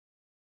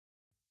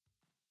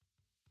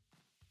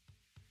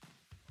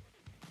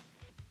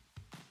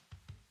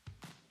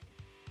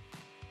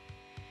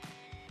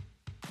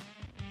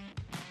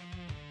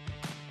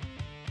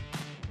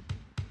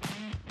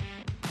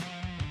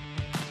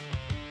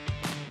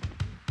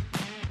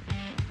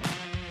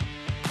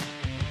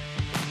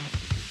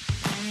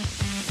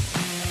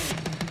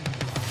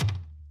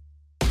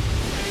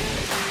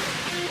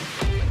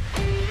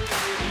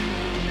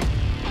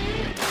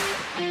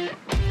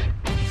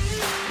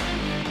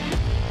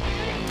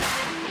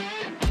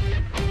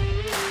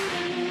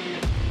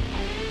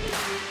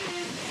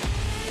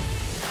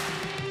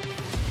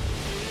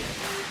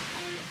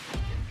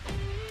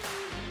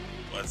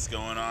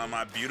going on,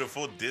 my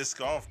beautiful disc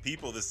golf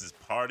people? This is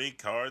Party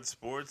Card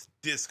Sports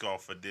Disc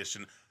Golf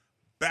Edition.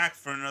 Back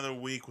for another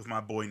week with my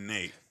boy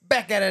Nate.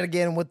 Back at it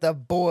again with the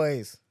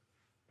boys.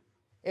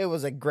 It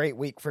was a great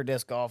week for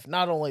disc golf,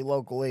 not only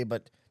locally,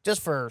 but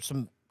just for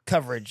some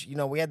coverage. You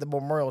know, we had the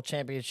Memorial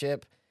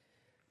Championship.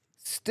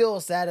 Still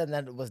saddened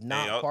that it was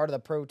not part of the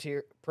pro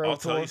tour. I'll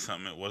tell you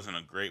something. It wasn't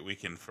a great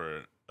weekend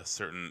for a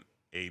certain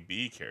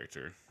AB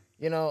character.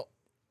 You know,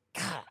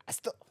 God, I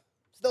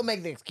still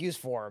make the excuse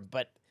for him,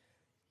 but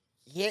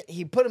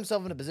he put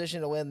himself in a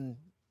position to win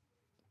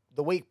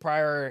the week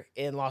prior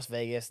in Las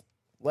Vegas,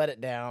 let it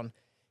down.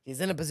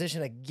 He's in a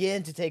position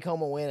again to take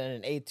home a win in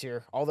an A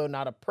tier, although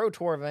not a pro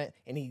tour event,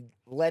 and he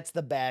lets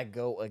the bag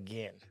go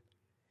again.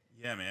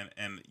 Yeah, man,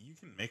 and you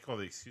can make all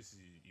the excuses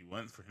you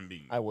want for him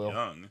being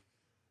young,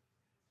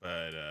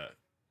 but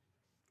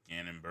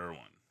Gannon Burr won.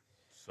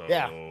 So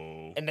yeah,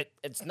 and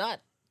it's not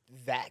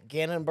that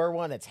Gannon Burr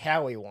won, it's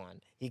how he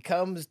won. He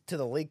comes to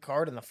the league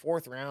card in the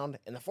fourth round,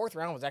 and the fourth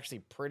round was actually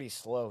pretty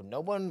slow. No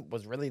one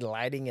was really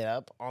lighting it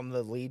up on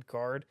the lead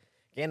card.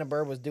 Gannon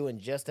Burr was doing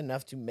just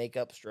enough to make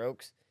up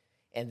strokes,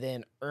 and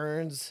then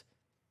earns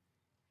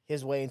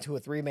his way into a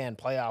three-man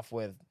playoff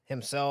with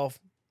himself,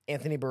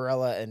 Anthony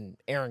Barella, and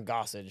Aaron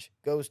Gossage.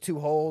 Goes 2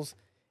 holes,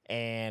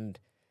 and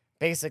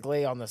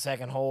basically on the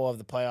second hole of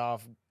the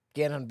playoff,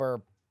 Gannon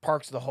Burr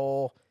parks the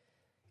hole,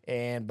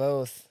 and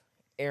both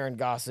Aaron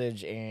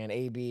Gossage and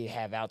AB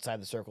have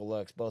outside the circle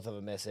looks. Both of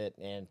them miss it,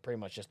 and pretty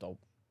much just an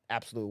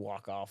absolute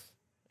walk-off.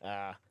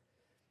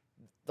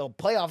 The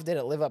playoff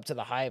didn't live up to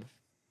the hype,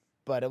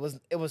 but it was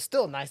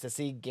still nice to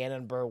see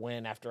Gannon Burr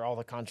win after all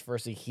the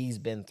controversy he's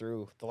been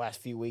through the last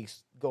few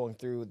weeks, going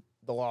through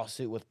the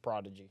lawsuit with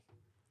Prodigy.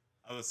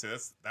 I would say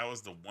that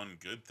was the one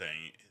good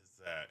thing, is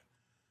that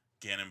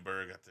Gannon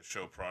Burr got to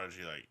show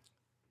Prodigy, like,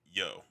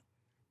 yo,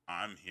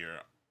 I'm here.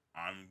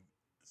 I'm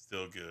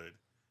still good.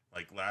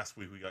 Like, last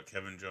week we got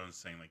Kevin Jones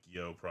saying, like,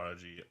 yo,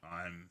 Prodigy,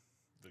 I'm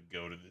the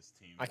GOAT of this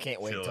team. I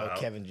can't wait until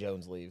Kevin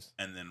Jones leaves.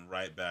 And then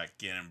right back,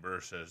 Gannon Burr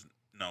says,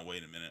 no,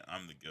 wait a minute,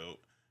 I'm the GOAT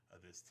of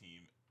this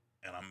team.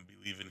 And I'm going to be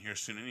leaving here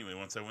soon anyway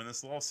once I win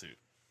this lawsuit.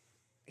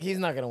 He's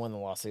not going to win the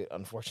lawsuit,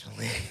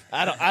 unfortunately.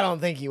 I don't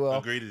think he will.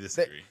 Agree to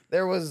disagree.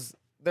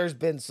 There's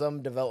been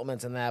some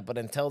developments in that, but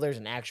until there's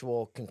an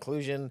actual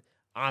conclusion,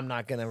 I'm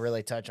not going to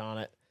really touch on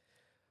it.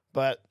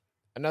 But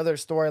another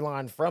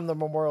storyline from the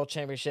Memorial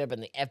Championship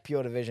in the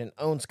FPO division,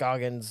 Owen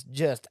Scoggins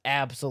just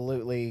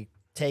absolutely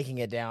taking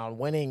it down,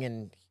 winning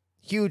in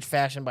huge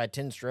fashion by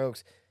 10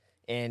 strokes,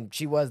 and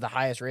she was the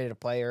highest rated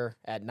player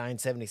at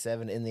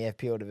 977 in the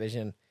FPO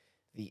division.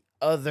 The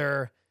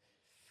other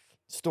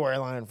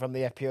storyline from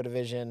the FPO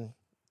division,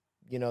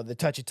 you know, the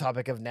touchy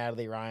topic of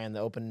Natalie Ryan, the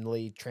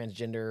openly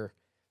transgender,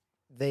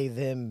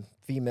 them,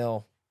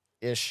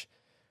 female-ish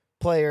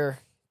player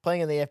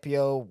playing in the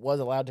FPO, was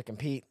allowed to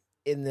compete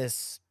in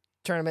this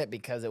tournament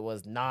because it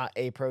was not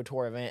a Pro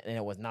Tour event and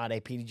it was not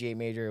a PDGA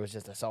major. It was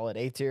just a solid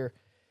A tier.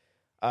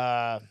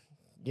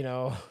 You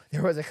know,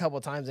 there was a couple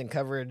times in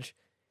coverage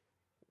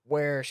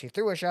where she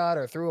threw a shot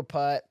or threw a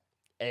putt,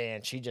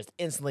 and she just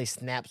instantly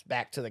snaps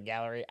back to the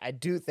gallery. I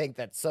do think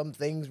that some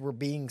things were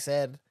being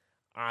said.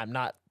 I'm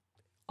not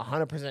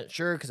 100%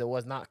 sure because it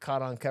was not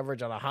caught on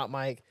coverage on a hot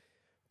mic,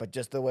 but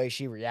just the way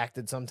she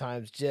reacted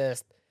sometimes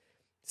just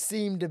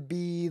seemed to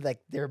be like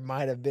there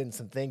might have been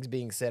some things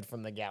being said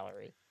from the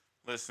gallery.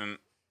 Listen,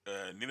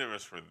 neither of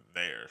us were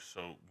there,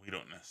 so we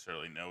don't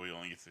necessarily know. We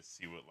only get to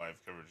see what live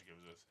coverage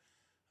gives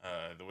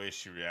us. The way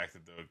she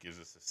reacted, though, gives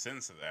us a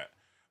sense of that.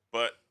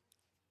 But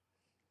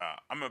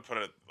I'm going to put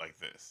it like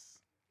this.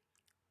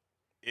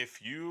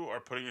 If you are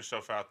putting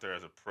yourself out there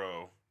as a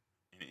pro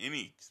in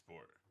any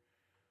sport,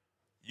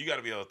 you got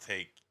to be able to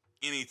take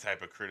any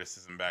type of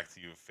criticism back to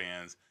you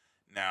fans.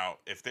 Now,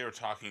 if they were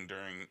talking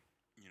during,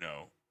 you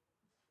know,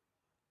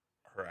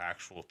 her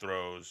actual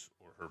throws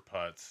or her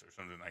putts or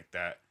something like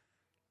that,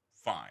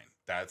 fine.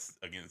 That's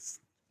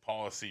against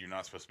policy. You're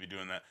not supposed to be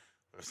doing that.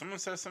 But if someone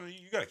says something,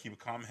 you got to keep a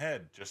calm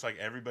head, just like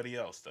everybody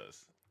else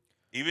does.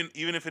 Even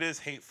if it is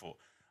hateful.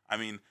 I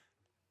mean,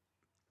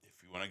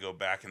 if you want to go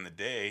back in the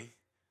day,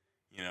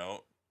 you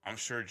know, I'm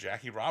sure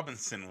Jackie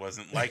Robinson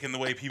wasn't liking the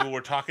way people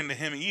were talking to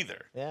him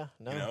either. Yeah,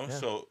 no. You know, yeah.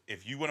 So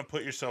if you want to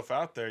put yourself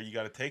out there, you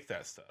got to take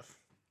that stuff.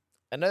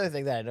 Another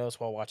thing that I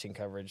noticed while watching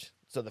coverage.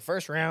 So the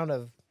first round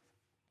of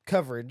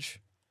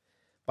coverage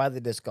by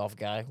the disc golf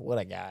guy, what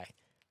a guy.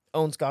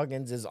 Owen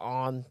Scoggins is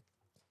on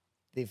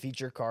the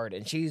feature card,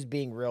 and she's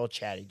being real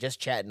chatty, just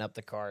chatting up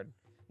the card.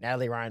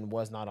 Natalie Ryan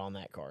was not on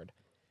that card.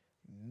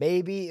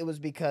 Maybe it was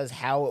because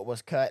how it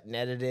was cut and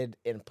edited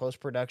in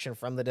post-production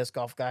from the disc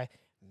golf guy.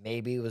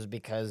 Maybe it was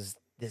because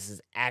this is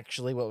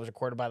actually what was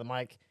recorded by the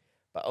mic.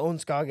 But Owen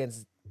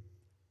Scoggins,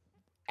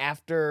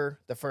 after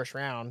the first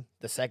round,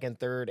 the second,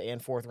 third,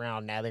 and fourth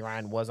round, Natalie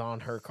Ryan was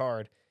on her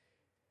card.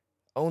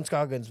 Owen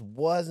Scoggins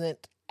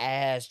wasn't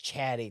as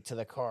chatty to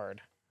the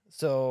card.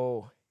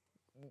 So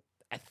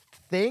I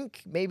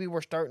think maybe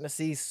we're starting to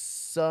see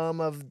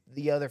some of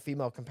the other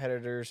female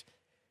competitors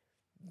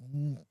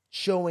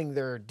showing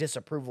their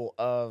disapproval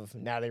of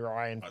Natalie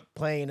Ryan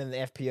playing in the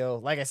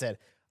FPO. Like I said,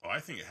 Oh, I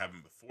think it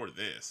happened before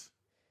this.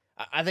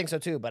 I think so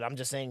too, but I'm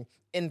just saying,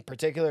 in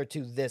particular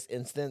to this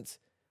instance,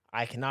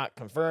 I cannot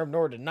confirm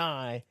nor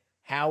deny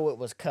how it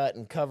was cut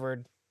and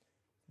covered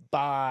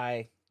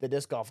by the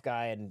disc golf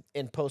guy and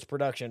in post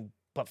production.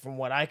 But from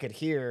what I could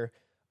hear,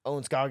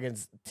 Owen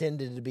Scoggins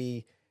tended to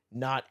be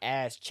not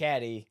as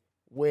chatty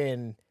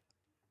when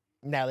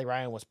Natalie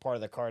Ryan was part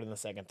of the card in the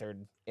second,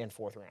 third, and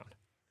fourth round.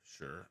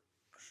 Sure.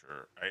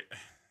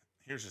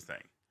 Here's the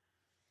thing.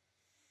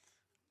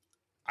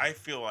 I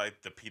feel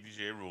like the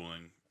PDGA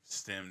ruling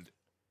stemmed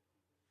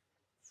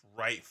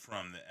right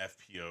from the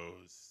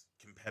FPO's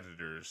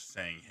competitors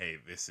saying, hey,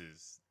 this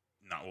is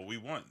not what we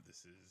want.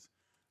 This is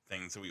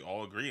things that we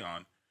all agree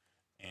on.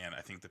 And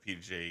I think the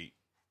PDGA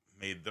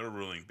made their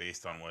ruling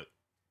based on what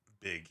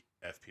big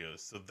FPOs.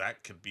 So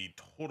that could be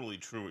totally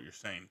true what you're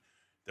saying.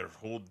 Their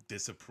whole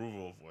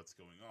disapproval of what's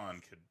going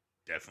on could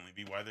definitely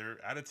be why their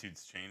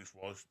attitudes change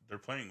while they're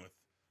playing with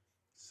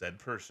said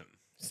person.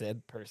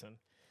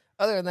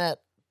 Other than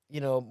that,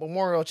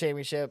 Memorial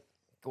Championship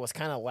was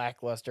kind of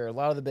lackluster. A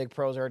lot of the big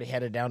pros already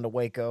headed down to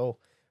Waco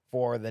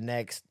for the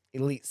next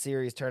Elite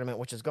Series tournament,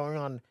 which is going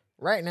on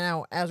right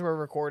now as we're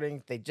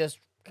recording. They just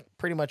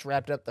pretty much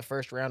wrapped up the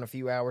first round a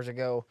few hours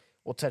ago.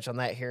 We'll touch on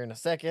that here in a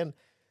second.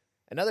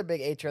 Another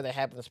big A tour that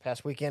happened this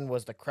past weekend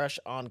was the Crush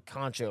on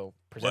Concho,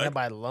 presented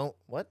by Lone.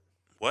 What?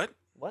 What?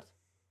 What?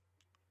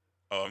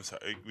 Oh, I'm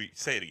sorry.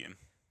 Say it again.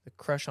 The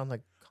Crush on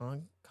the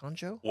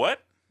Concho?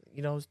 What?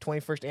 It's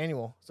 21st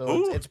annual,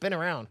 so it's been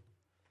around.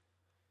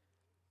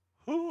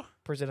 Who?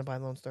 Presented by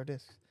Lone Star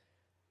Discs.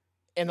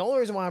 And the only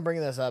reason why I'm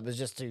bringing this up is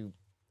just to,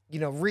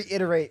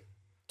 reiterate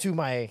to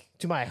my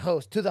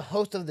host, to the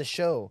host of the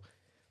show,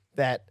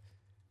 that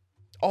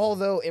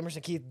although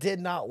Emerson Keith did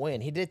not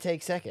win, he did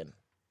take second.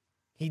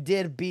 He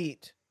did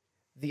beat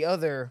the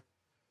other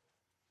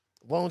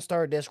Lone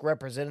Star Disc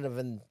representative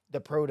in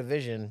the pro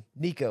division,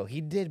 Nico.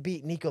 He did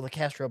beat Nico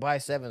LaCastro by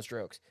 7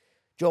 strokes.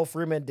 Joel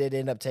Freeman did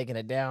end up taking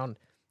it down.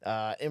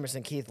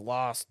 Emerson Keith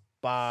lost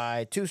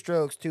by 2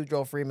 strokes to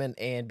Joel Freeman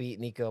and beat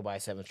Nico by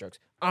 7 strokes.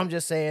 I'm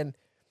just saying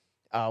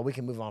we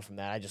can move on from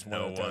that. I just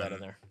wanted to throw that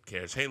in there.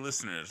 Cares. Hey,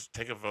 listeners,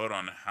 take a vote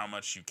on how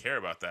much you care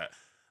about that.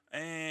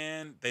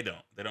 And they don't.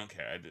 They don't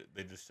care.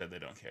 They just said they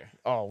don't care.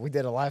 Oh, we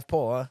did a live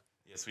poll, huh?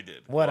 Yes, we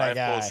did. What live a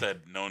guy. poll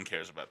said no one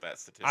cares about that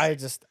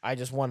statistic. I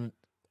just want to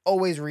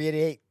always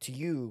reiterate to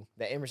you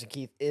that Emerson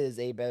Keith is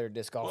a better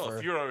disc golfer. Well,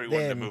 if you're already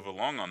wanting to move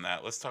along on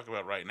that, let's talk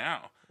about right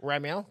now.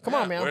 Right now? Come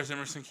on, man. Where's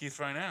Emerson Keith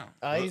right now?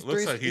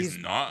 Looks like he's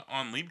not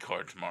on lead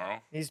card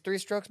tomorrow. He's 3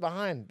 strokes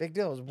behind. Big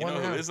deal. You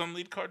know who is on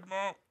lead card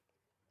tomorrow?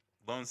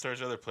 Lone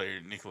Star's other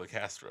player, Nicola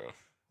Castro.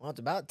 Well, it's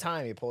about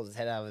time he pulls his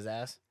head out of his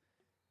ass.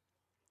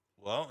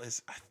 Well,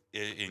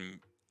 in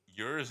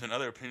yours and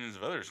other opinions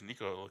of others,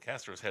 Nicola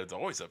Castro's head's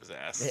always up his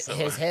ass. So.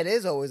 His head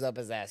is always up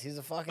his ass. He's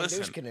a fucking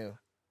douche canoe.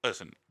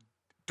 Listen,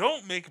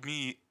 don't make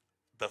me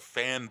the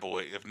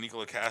fanboy of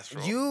Nicola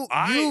Castro. You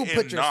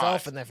put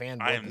yourself in the fanboy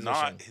position. I am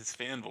not his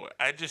fanboy.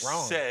 I just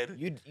said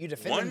you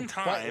defend him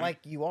quite like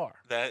you are.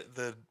 That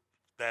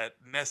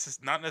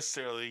not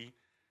necessarily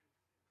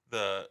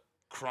the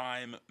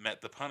crime met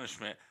the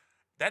punishment.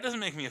 That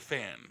doesn't make me a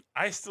fan.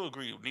 I still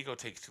agree. Nico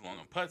takes too long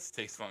on putts,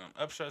 takes too long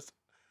on upshots.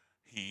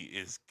 He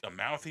is a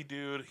mouthy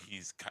dude.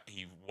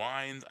 He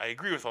whines. I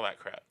agree with all that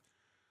crap.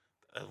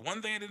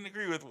 One thing I didn't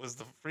agree with was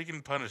the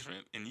freaking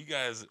punishment, and you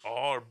guys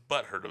all are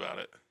butthurt about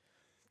it.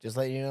 Just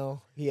let you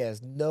know, he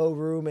has no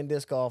room in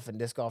disc golf and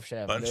disc golf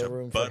shaft. Bunch no of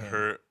room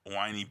butthurt,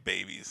 whiny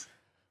babies.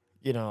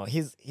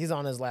 He's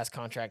on his last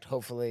contract.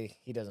 Hopefully,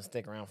 he doesn't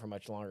stick around for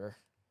much longer.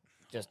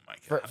 Just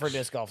for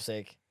disc golf's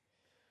sake.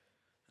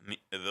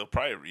 They'll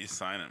probably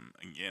re-sign him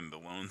again to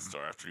Lone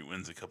Star after he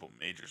wins a couple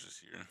majors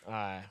this year.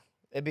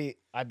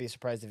 I'd be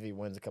surprised if he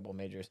wins a couple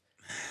majors.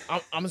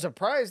 I'm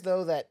surprised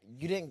though that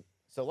you didn't.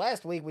 So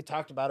last week we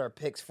talked about our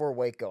picks for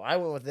Waco. I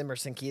went with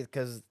Emerson Keith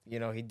because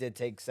he did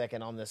take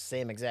second on this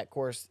same exact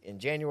course in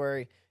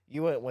January.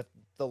 You went with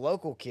the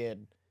local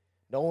kid,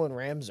 Nolan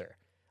Ramser.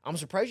 I'm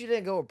surprised you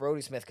didn't go with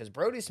Brody Smith because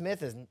Brody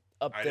Smith is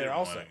up there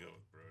also. I didn't want to go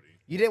with Brody.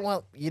 You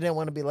didn't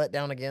want to be let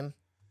down again.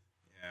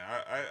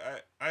 Yeah,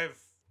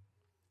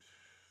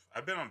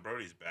 I've been on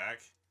Brody's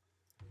back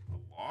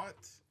a lot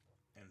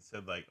and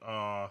said like,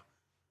 oh,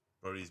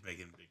 Brody's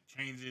making big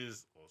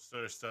changes, all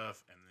sort of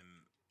stuff, and then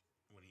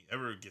when he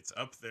ever gets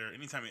up there,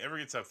 anytime he ever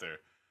gets up there,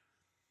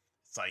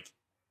 it's like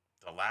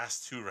the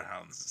last 2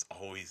 rounds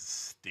always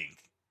stink,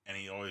 and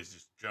he always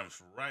just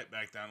jumps right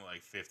back down to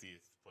like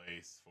 50th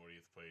place,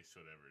 40th place,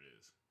 whatever it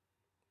is.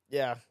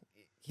 Yeah,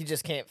 he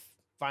just can't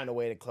find a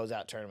way to close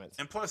out tournaments.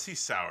 And plus, he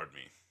soured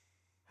me.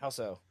 How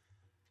so?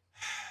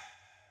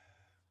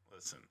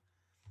 Listen,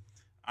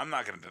 I'm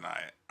not gonna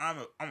deny it. I'm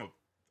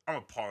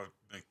a Paul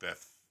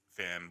Macbeth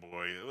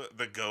fanboy,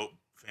 the GOAT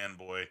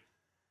fanboy,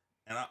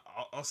 and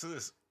I'll say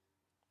this: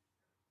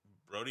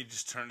 Brody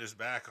just turned his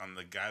back on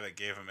the guy that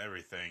gave him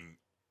everything,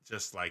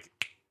 just like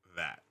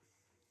that.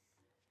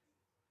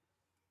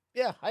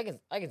 Yeah, I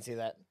can see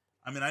that.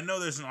 I mean, I know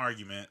there's an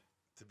argument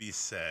to be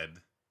said,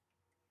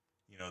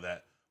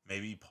 that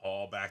maybe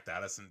Paul backed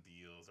out of some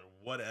deals or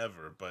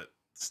whatever, but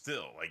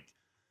still, like,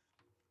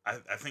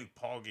 I think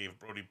Paul gave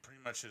Brody pretty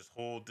much his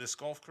whole disc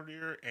golf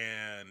career,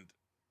 and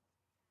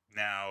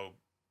now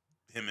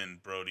him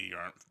and Brody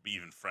aren't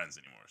even friends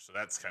anymore. So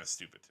that's kind of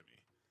stupid to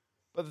me.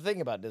 But the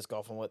thing about disc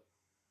golf and what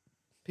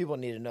people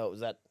need to know is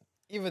that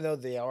even though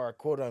they are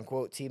quote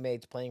unquote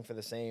teammates playing for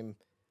the same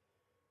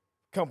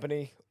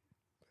company,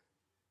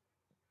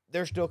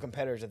 they're still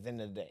competitors at the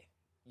end of the day.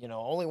 You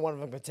know, only one of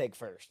them can take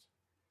first.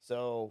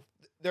 So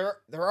there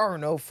are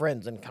no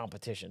friends in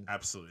competition.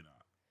 Absolutely not.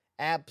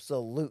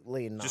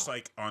 Absolutely not. Just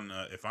like on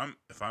if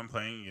I'm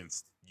playing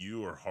against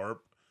you or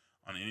Harp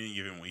on any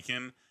given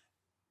weekend,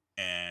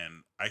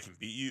 and I can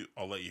beat you,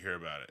 I'll let you hear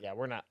about it. Yeah,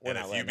 we're not. And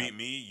if you beat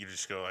me, you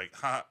just go like,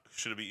 "Ha,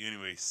 should have beat you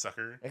anyway,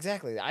 sucker."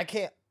 Exactly. I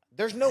can't.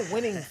 There's no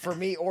winning for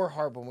me or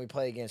Harp when we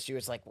play against you.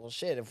 It's like, well,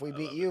 shit. If we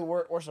beat you,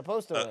 we're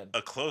supposed to win.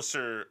 A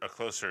closer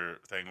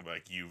thing would be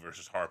like you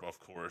versus Harp, of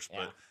course,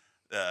 Yeah.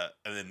 but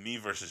and then me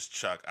versus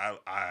Chuck.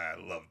 I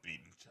love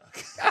beating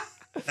Chuck.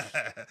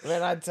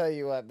 Man, I tell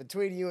you what,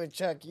 between you and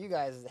Chuck, you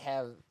guys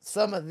have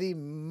some of the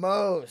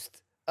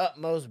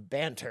utmost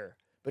banter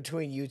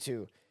between you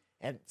two,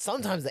 and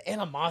sometimes the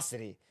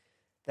animosity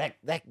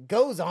that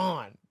goes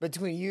on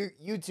between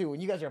you two when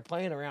you guys are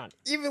playing around,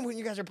 even when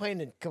you guys are playing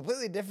in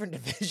completely different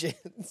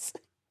divisions.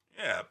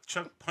 Yeah,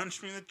 Chuck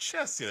punched me in the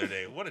chest the other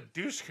day. What a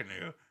douche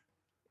canoe.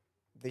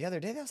 The other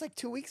day, that was like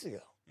 2 weeks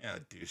ago. Yeah,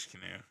 douche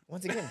canoe.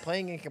 Once again,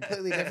 playing in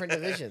completely different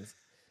divisions.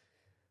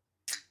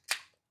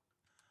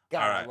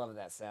 God, right. I love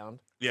that sound.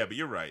 Yeah, but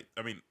you're right.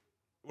 I mean,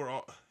 we're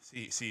all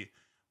see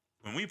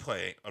when we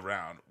play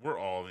around, we're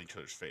all in each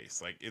other's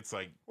face. Like it's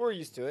like We're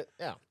used to it.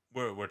 Yeah.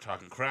 we're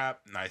talking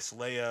crap, nice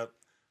layup,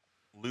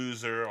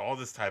 loser, all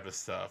this type of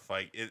stuff.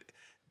 Like it,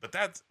 but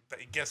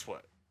guess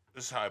what?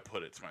 This is how I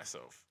put it to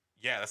myself.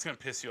 Yeah, that's gonna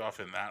piss you off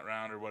in that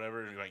round or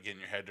whatever, and you might get in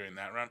your head during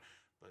that round.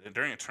 But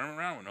during a tournament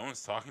round, when no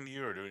one's talking to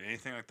you or doing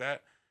anything like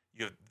that,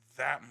 you have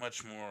that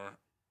much more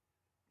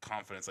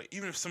confidence. Like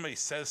even if somebody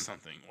says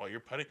something while you're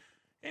putting,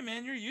 hey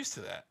man, you're used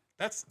to that.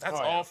 That's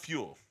all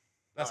fuel.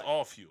 That's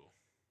all fuel.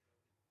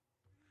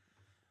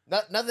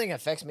 Nothing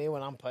affects me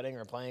when I'm putting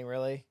or playing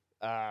really,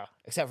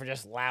 except for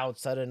just loud,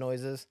 sudden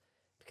noises,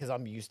 because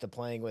I'm used to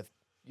playing with,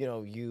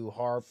 you,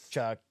 Harp,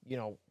 Chuck,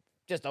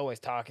 just always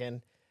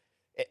talking.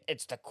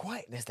 It's the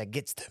quietness that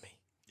gets to me.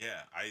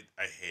 Yeah, I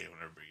hate it when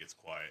everybody gets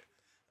quiet.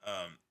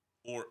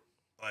 Or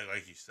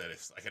like you said,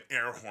 if like an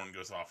air horn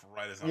goes off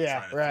right as I'm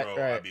trying to throw,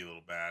 right. I'd be a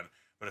little bad.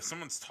 But if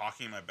someone's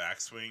talking in my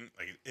backswing,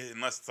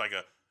 unless it's like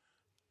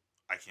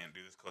I can't do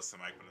this close to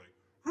the mic, but like,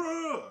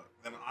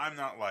 then I'm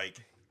not like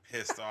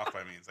pissed off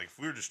by me. It's like if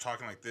we were just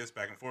talking like this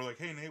back and forth, like,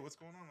 hey Nate, what's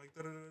going on? Like,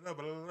 da da da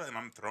da da, and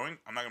I'm throwing,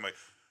 I'm not gonna be like,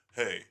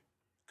 hey,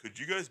 could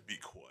you guys be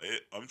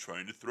quiet? I'm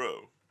trying to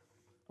throw.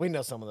 We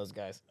know some of those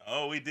guys.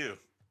 Oh, we do.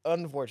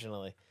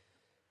 Unfortunately.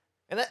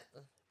 And that,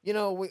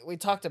 we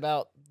talked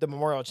about the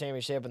Memorial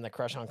Championship and the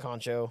Crush on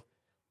Concho,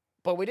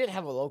 but we did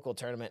have a local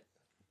tournament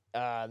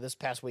this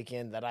past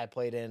weekend that I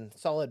played in.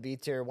 Solid B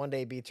tier, 1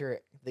 day B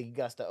tier, the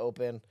Augusta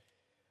Open.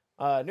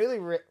 Newly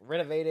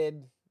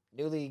renovated,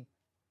 newly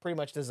pretty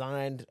much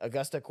designed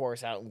Augusta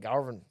course out in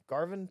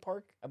Garvin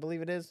Park, I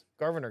believe it is.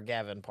 Garvin or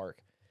Gavin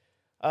Park.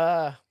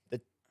 The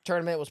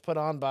tournament was put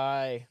on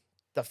by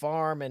The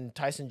Farm and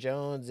Tyson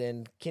Jones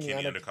and Kenny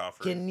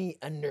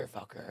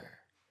Underfucker.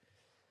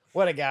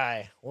 What a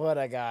guy. What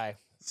a guy.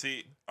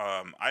 See,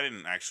 I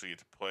didn't actually get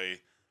to play,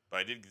 but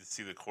I did get to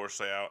see the course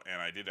layout,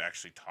 and I did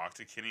actually talk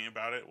to Kenny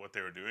about it, what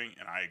they were doing,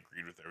 and I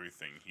agreed with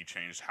everything he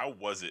changed. How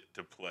was it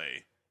to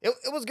play? It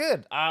was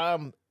good.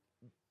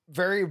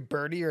 Very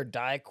birdie or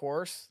die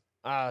course.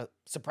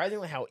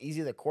 Surprisingly how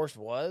easy the course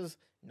was.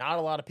 Not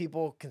a lot of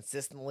people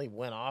consistently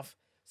went off.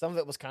 Some of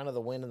it was kind of the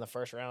wind in the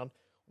first round,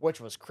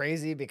 which was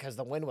crazy because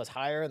the wind was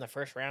higher in the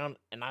first round,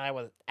 and I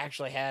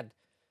actually had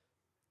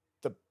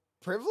the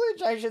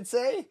privilege, I should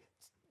say,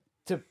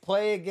 to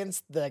play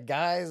against the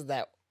guys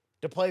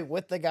to play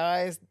with the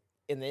guys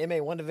in the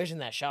MA1 division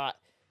that shot,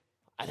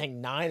 I think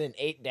 9 and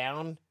 8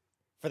 down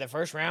for the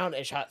first round.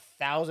 It shot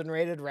 1,000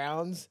 rated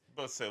rounds.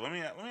 But say, let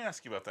me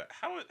ask you about that.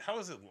 How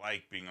is it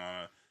like being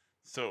on a?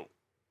 So,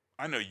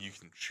 I know you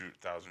can shoot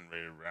 1,000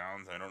 rated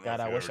rounds. I don't know. God,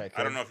 I wish I could.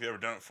 I don't know if you've ever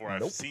done it before.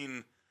 Nope.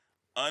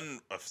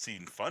 I've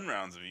seen fun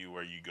rounds of you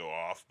where you go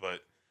off,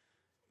 but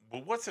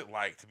what's it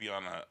like to be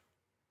on a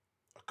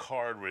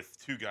card with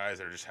two guys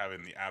that are just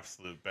having the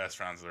absolute best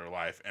rounds of their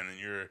life, and then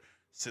you're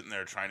sitting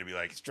there trying to be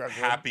like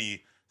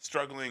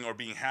struggling or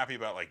being happy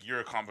about like your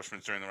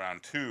accomplishments during the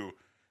round too,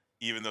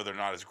 even though they're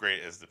not as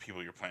great as the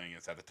people you're playing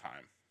against at the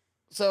time.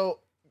 So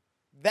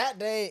that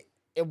day,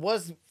 it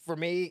was for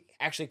me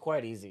actually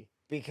quite easy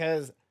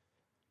because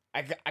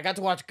I got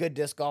to watch good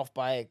disc golf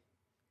by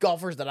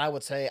golfers that I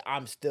would say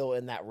I'm still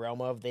in that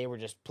realm of. They were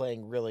just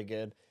playing really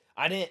good.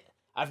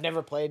 I've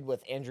never played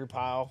with Andrew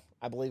Pyle,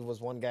 I believe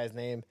was one guy's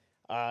name,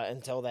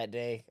 until that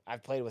day.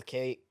 I've played with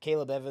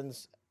Caleb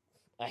Evans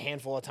a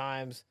handful of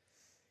times,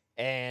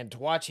 and to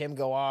watch him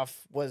go off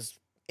was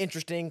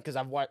interesting because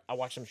I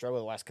watched him struggle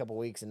the last couple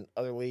weeks in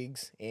other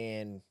leagues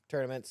and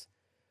tournaments.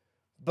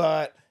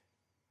 But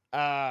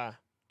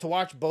to to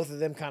watch both of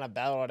them kind of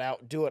battle it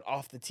out, do it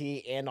off the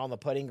tee and on the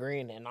putting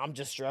green, and I'm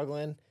just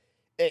struggling.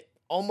 It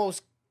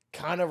almost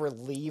kind of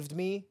relieved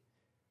me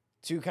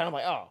to kind of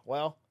like, oh,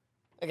 well,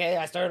 okay,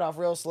 I started off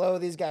real slow.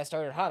 These guys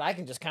started hot. I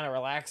can just kind of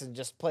relax and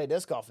just play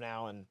disc golf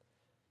now and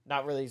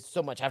not really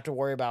so much have to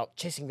worry about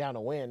chasing down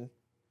a win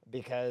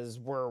because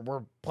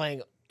we're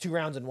playing 2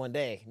 rounds in one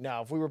day.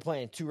 Now, if we were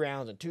playing 2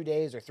 rounds in 2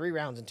 days or 3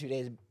 rounds in 2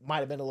 days, it might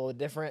have been a little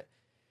different.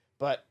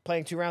 But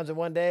playing 2 rounds in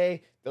one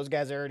day, those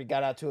guys already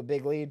got out to a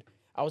big lead.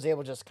 I was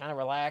able to just kind of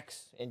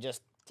relax and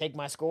just take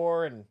my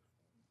score and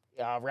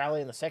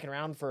rally in the second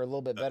round for a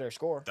little bit better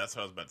score. That's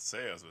what I was about to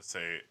say. I was going to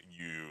say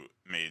you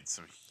made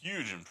some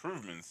huge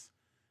improvements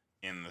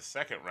in the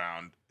second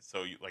round.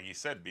 So, like you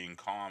said, being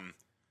calm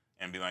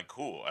and being like,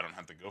 cool, I don't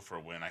have to go for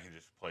a win. I can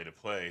just play to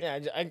play.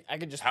 Yeah, I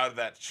could just... How did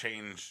that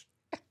change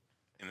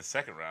in the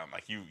second round?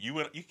 Like, you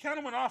kind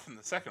of went off in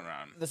the second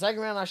round. The second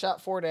round, I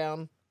shot 4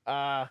 down,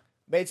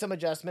 made some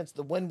adjustments.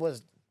 The wind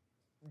was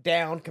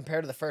down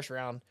compared to the first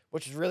round,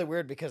 which is really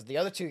weird because the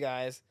other 2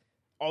 guys,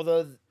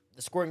 although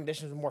the scoring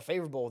conditions were more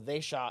favorable,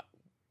 they shot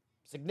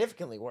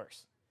significantly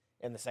worse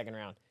in the second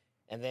round.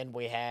 And then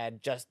we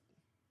had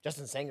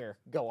Justin Sanger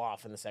go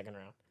off in the second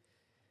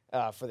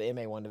round for the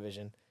MA1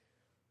 division.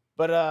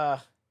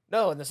 But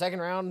no, in the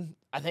second round,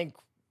 I think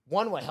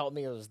what helped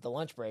me was the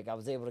lunch break. I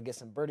was able to get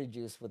some birdie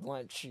juice with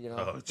lunch. You know,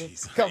 oh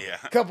jeez,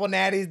 couple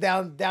natties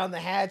down the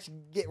hatch,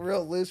 get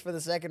real loose for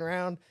the second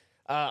round.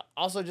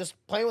 Also, just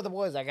playing with the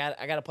boys. I got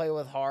to play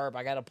with Harp.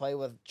 I got to play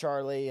with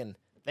Charlie, and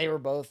they were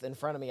both in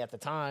front of me at the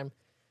time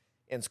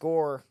in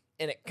score.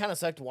 And it kind of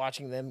sucked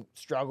watching them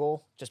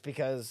struggle, just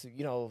because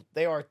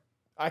they are.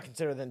 I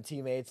consider them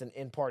teammates and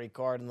in party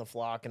card in the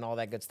flock and all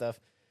that good stuff.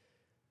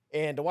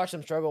 And to watch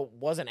them struggle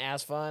wasn't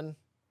as fun,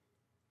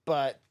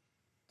 but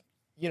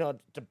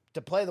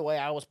to play the way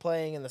I was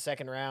playing in the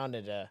second round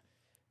and to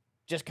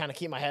just kind of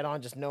keep my head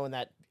on, just knowing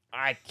that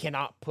I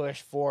cannot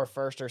push for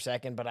first or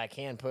second, but I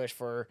can push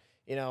for,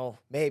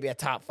 maybe a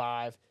top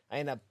 5. I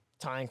end up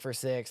tying for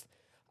 6th.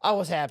 I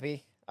was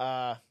happy.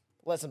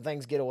 Let some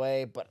things get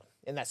away, but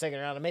in that second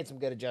round, I made some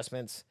good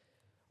adjustments.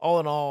 All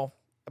in all,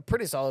 a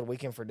pretty solid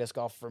weekend for disc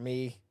golf for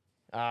me.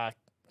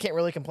 Can't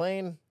really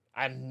complain.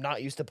 I'm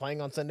not used to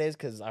playing on Sundays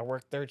because I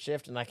work third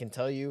shift, and I can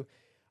tell you,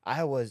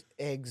 I was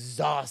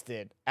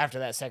exhausted after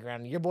that second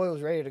round. Your boy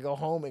was ready to go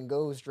home and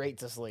go straight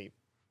to sleep.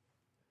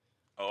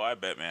 Oh, I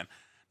bet, man.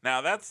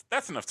 Now,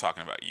 that's enough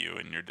talking about you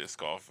and your disc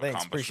golf Thanks,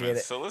 accomplishments. appreciate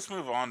it. So let's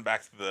move on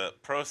back to the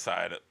pro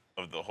side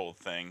of the whole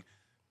thing.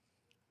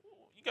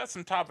 You got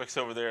some topics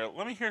over there.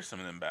 Let me hear some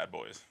of them bad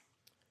boys.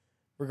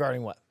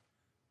 Regarding what?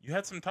 You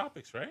had some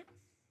topics, right?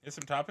 You had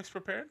some topics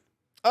prepared?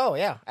 Oh,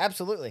 yeah,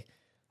 absolutely.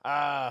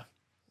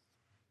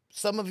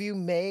 Some of you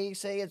may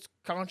say it's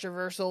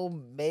controversial,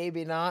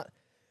 maybe not.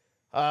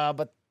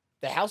 But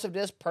the House of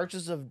Disc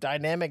purchase of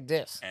dynamic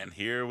discs. And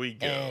here we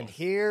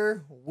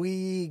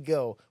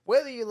go.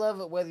 Whether you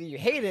love it, whether you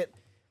hate it,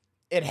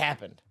 it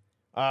happened.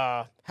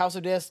 House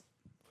of Disc,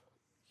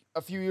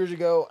 a few years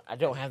ago, I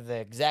don't have the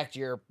exact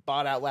year,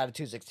 bought out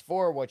Latitude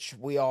 64, which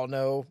we all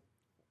know.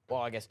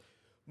 Well, I guess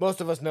most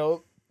of us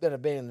know that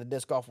have been in the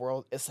disc golf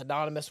world. It's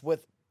synonymous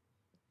with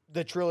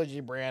the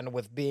Trilogy brand,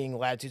 with being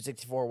Latitude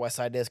 64,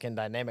 Westside Disc, and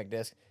Dynamic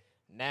Disc.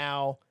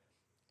 Now,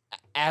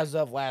 as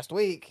of last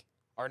week,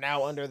 are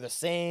now under the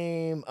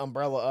same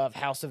umbrella of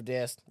House of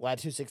Disc,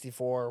 Latitude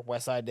 64,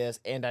 Westside Disc,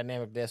 and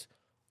Dynamic Disc,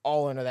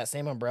 all under that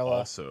same umbrella.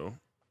 Also,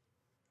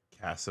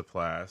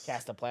 Castaplast,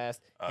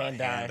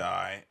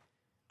 Hand-Eye,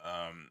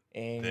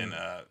 and then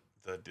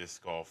the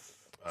disc golf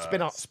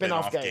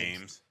spin-off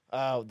games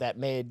that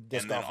made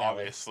disc golf. And then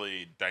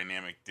obviously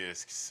Dynamic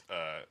Discs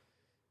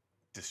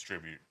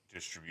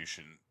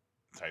distribution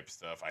type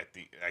stuff. I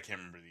can't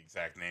remember the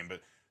exact name,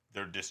 but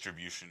their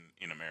distribution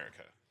in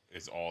America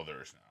is all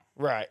theirs now.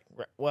 Right.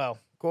 Well,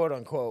 quote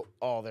unquote,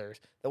 all theirs.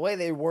 The way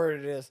they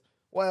worded it is,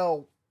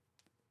 well,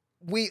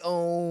 we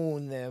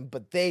own them,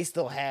 but they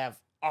still have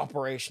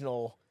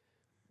operational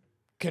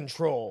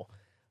control.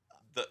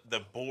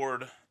 The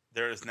board,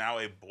 there is now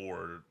a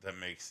board that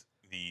makes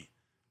the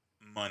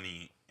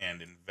money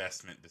and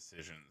investment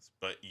decisions.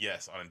 But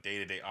yes, on a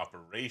day-to-day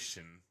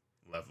operation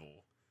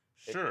level,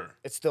 sure.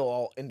 It's still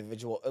all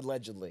individual,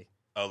 allegedly.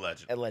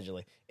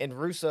 And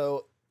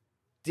Russo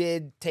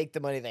did take the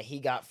money that he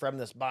got from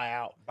this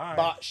buyout.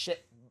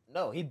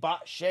 He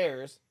bought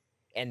shares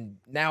and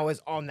now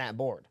is on that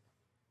board.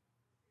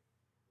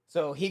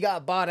 So he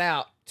got bought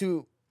out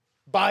to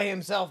buy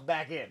himself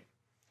back in.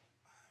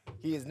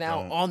 He is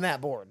now on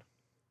that board.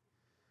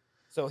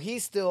 So he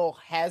still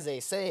has a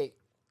say,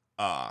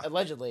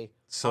 allegedly,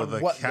 so on the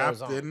what captain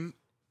goes on.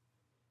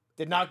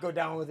 Did not go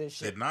down with his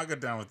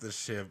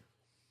ship.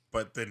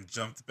 But then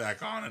jumped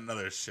back on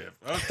another ship.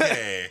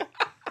 Okay.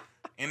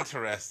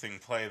 Interesting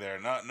play there.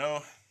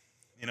 No,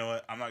 you know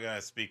what? I'm not going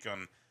to speak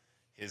on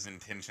his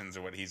intentions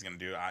or what he's going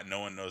to do. No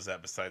one knows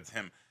that besides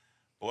him.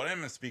 But what I'm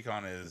going to speak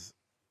on is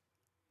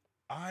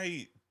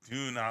I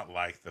do not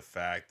like the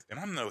fact, and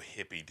I'm no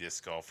hippie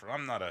disc golfer.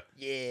 I'm not a...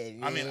 Yeah.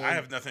 I mean, I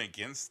have nothing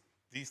against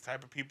these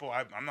type of people.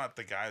 I'm not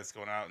the guy that's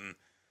going out and,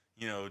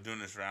 doing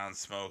his round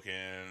smoking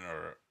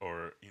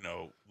or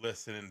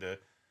listening to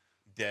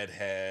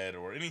Deadhead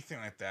or anything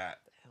like that.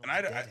 Hell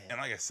And is and Deadhead.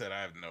 like I said,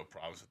 I have no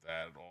problems with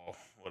that at all.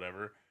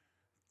 Whatever.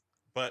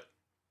 But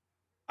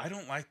I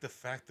don't like the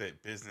fact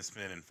that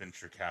businessmen and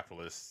venture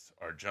capitalists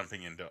are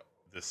jumping into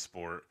this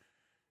sport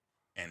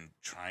and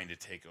trying to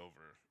take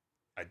over.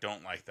 I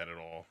don't like that at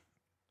all.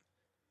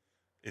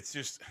 It's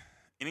just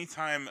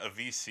anytime a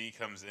VC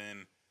comes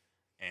in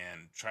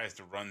and tries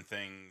to run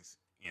things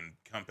in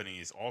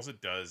companies, all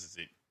it does is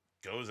it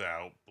goes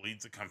out,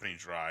 bleeds the company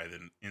dry,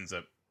 then ends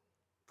up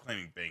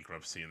claiming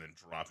bankruptcy and then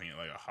dropping it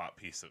like a hot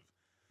piece of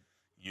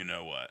you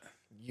know what.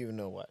 You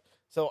know what?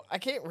 So I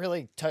can't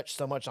really touch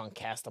so much on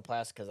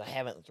Castaplast because I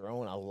haven't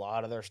thrown a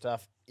lot of their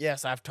stuff.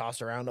 Yes, I've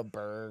tossed around a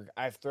Berg.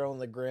 I've thrown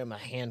the Grim a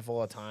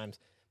handful of times,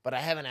 but I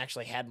haven't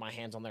actually had my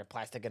hands on their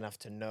plastic enough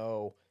to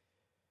know,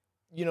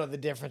 the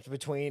difference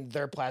between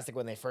their plastic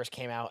when they first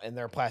came out and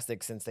their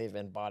plastic since they've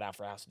been bought out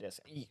for House of Disc.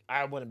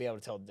 I wouldn't be able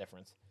to tell the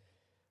difference.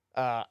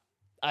 Uh,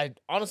 I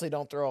honestly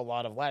don't throw a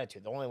lot of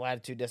Latitude. The only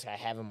Latitude disc I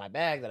have in my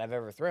bag that I've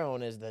ever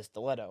thrown is the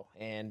Stiletto,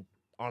 and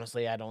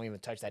honestly, I don't even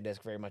touch that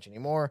disc very much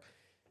anymore.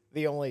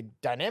 The only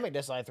dynamic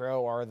discs I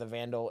throw are the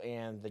Vandal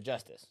and the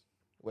Justice,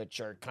 which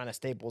are kind of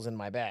staples in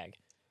my bag.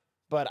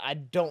 But I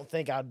don't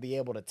think I'd be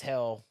able to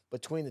tell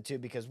between the two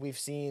because we've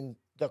seen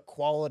the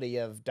quality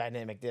of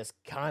dynamic disc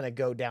kind of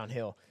go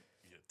downhill.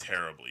 Yeah,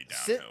 terribly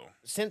Since, downhill.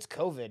 since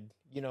COVID,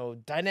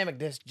 dynamic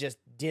disc just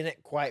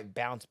didn't quite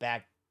bounce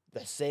back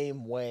the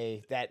same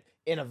way that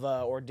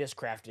Innova or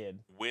Discraft did.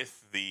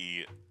 With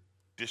the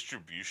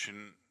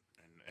distribution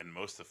and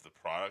most of the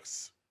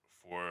products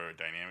for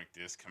dynamic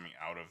disc coming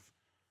out of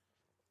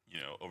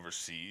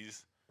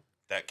overseas,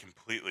 that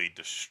completely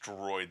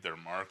destroyed their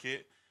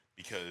market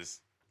because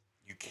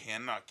you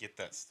cannot get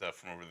that stuff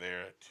from over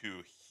there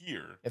to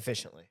here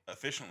Efficiently.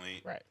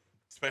 Right.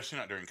 Especially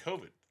not during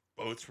COVID.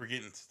 Boats were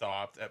getting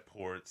stopped at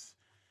ports.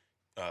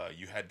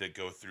 You had to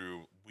go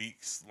through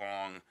weeks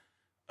long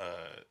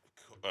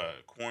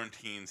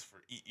quarantines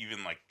for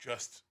even like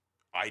just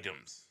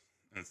items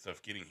and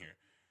stuff getting here.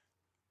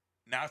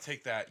 Now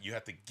take that, you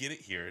have to get it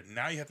here.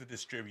 Now you have to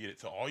distribute it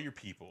to all your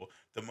people.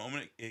 The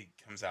moment it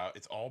comes out,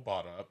 it's all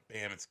bought up.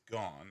 Bam, it's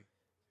gone.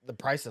 The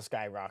price has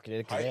skyrocketed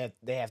because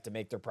they have to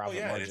make their Oh profit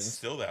yeah, margins. it's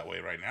still that way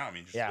right now. I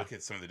mean, just look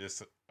at some of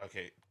the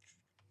Okay,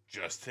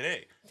 just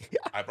today,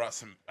 I bought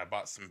some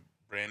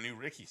brand new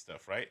Ricky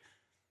stuff. Right?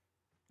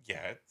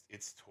 Yeah,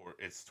 it's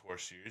tour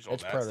series, all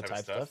It's that prototype type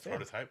of stuff. yeah.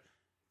 Prototype,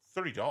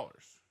 $30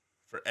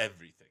 for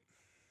everything.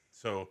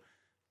 So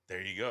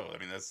there you go. I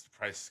mean, that's the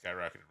price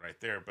skyrocketed right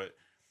there. But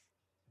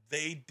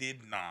they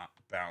did not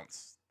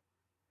bounce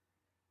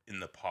in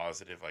the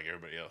positive like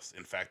everybody else.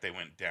 In fact, they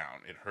went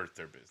down. It hurt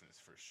their business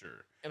for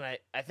sure. And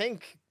I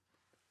think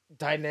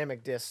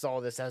Dynamic Disc saw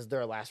this as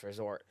their last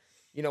resort.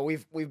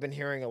 We've been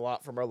hearing a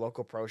lot from our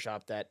local pro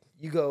shop that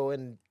you go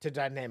into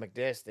Dynamic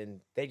Disc and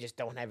they just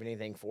don't have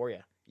anything for you.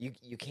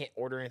 You can't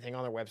order anything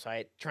on their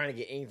website. Trying to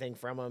get anything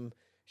from them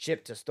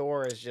shipped to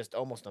store is just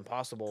almost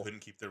impossible.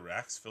 Couldn't keep their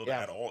racks filled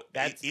at all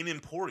in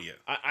Emporia.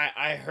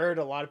 I heard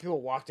a lot of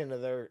people walked into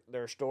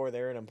their store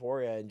there in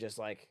Emporia and just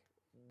like,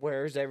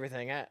 where's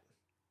everything at?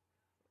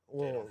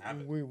 Well,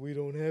 we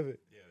don't have it.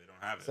 Yeah, they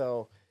don't have it.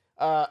 So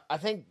I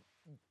think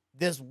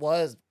this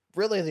was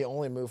really the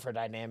only move for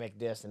Dynamic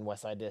Disc and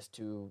Westside Disc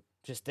to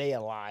stay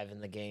alive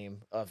in the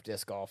game of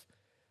disc golf.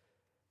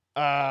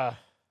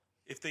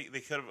 If they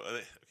could have,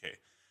 okay,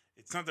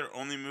 it's not their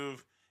only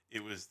move.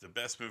 It was the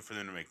best move for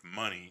them to make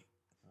money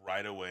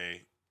right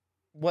away.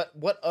 What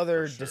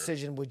other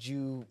decision would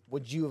you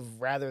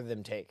have rather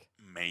them take?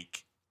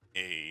 Make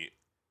a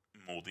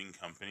molding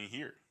company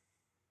here.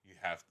 You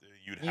have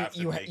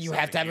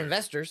to have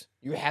investors.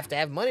 You have to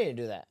have money to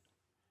do that.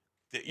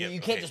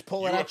 You can't just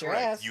pull it out your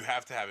ass. You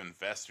have to have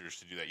investors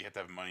to do that. You have to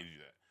have money to do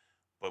that.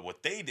 But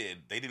what they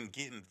did, they didn't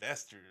get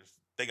investors.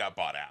 They got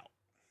bought out.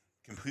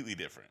 Completely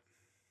different.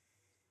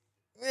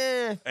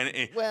 And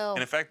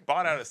in fact,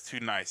 bought out is too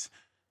nice.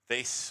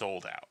 They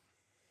sold out.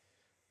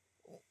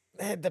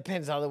 It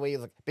depends on the way you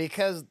look.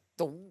 Because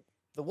the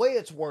way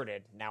it's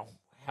worded, now,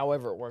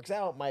 however it works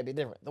out, might be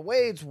different. The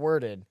way it's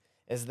worded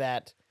is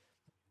that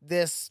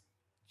this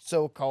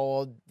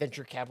so-called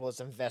venture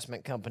capitalist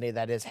investment company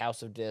that is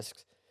House of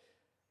Discs,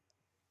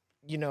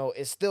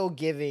 is still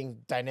giving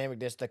Dynamic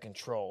Disc the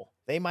control.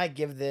 They might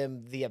give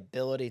them the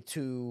ability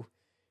to,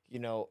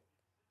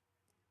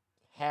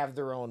 have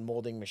their own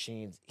molding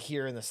machines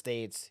here in the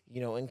States,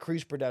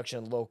 increase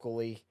production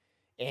locally,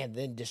 and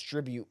then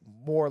distribute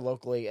more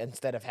locally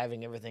instead of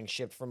having everything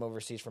shipped from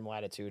overseas from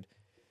Latitude.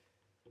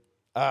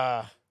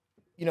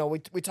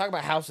 We talk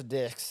about House of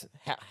Discs.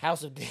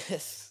 House of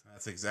Discs.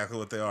 That's exactly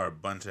what they are, a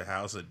bunch of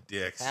House of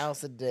Dicks.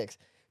 House of Discs.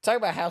 Talk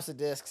about House of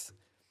Discs,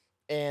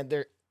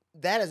 and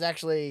that is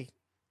actually,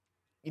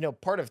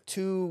 part of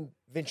two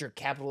venture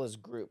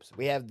capitalist groups.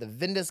 We have the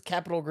Vendus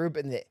Capital Group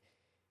and the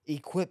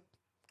Equip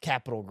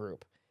Capital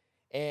Group.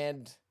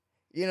 And,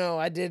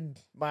 I did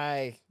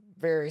my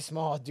very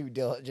small due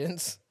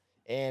diligence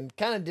and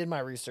kind of did my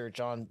research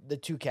on the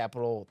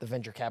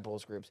venture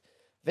capitalist groups.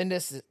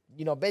 Vendus,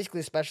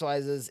 basically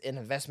specializes in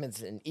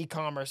investments in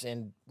e-commerce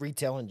and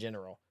retail in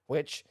general,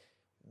 which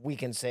we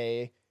can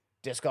say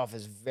disc golf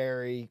is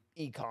very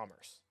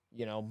e-commerce.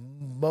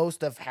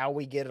 Most of how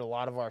we get a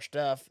lot of our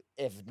stuff,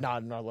 if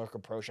not in our local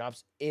pro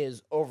shops,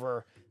 is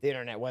over the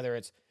internet, whether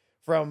it's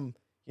from,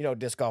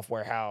 Disc Golf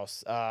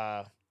Warehouse,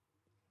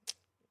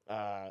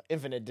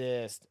 Infinite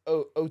Disc,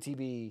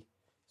 OTB,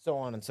 so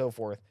on and so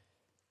forth.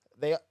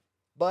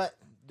 But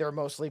they're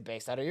mostly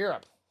based out of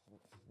Europe,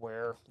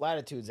 where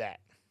Latitude's at.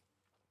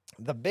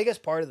 The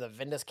biggest part of the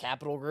Vendus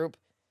Capital Group,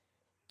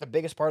 the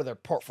biggest part of their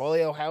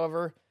portfolio,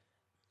 however,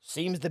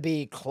 seems to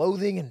be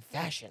clothing and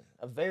fashion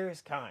of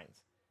various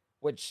kinds,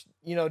 which,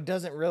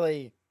 doesn't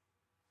really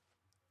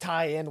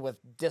tie in with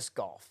disc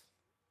golf.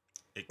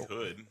 It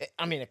could.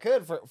 I mean, it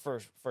could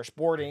for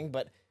sporting,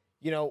 but,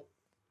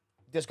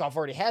 disc golf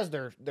already has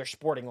their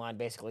sporting line,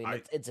 basically,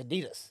 and it's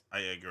Adidas. I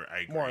agree.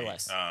 More or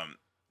less.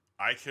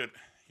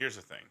 Here's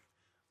the thing.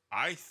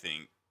 I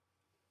think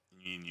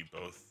me and you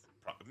both,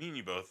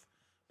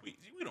 we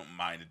don't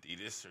mind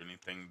Adidas or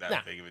anything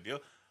that big of a deal.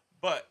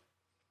 But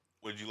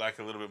would you like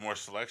a little bit more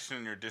selection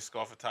in your disc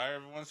golf attire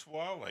every once in a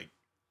while? Like,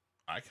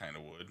 I kind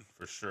of would,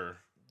 for sure.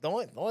 The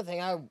only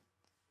thing I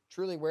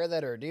truly wear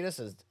that are Adidas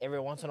is every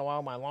once in a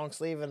while my long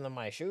sleeve and then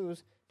my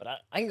shoes. But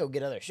I can go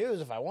get other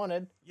shoes if I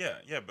wanted.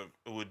 Yeah, but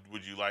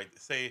would you like,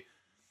 say,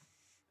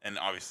 and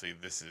obviously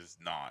this is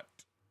not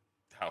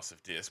House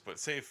of Disc, but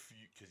say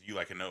because you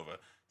like a Nova,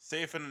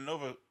 say if a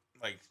Nova,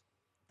 like,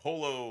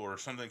 polo or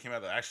something came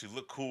out that actually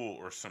looked cool,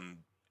 or some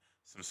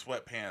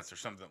sweatpants or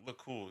something that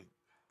looked cool,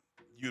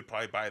 you would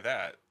probably buy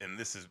that. And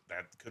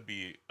that could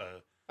be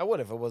I would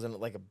if it wasn't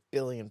like $1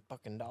 billion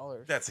fucking.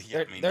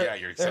 You're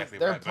exactly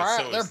right.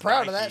 They're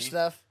proud of that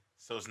stuff.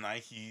 So's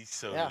Nike,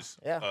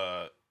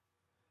 yeah.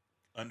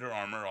 Under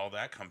Armour, all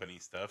that company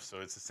stuff.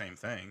 So it's the same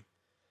thing.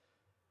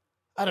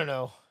 I don't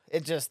know.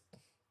 It just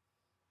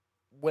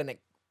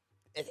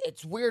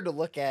it's weird to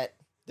look at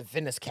the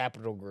Vendus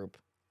Capital Group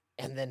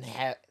and then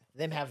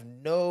have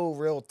no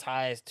real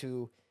ties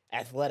to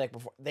athletic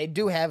before. They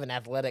do have an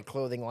athletic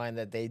clothing line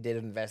that they did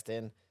invest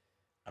in.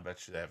 I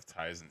bet you they have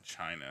ties in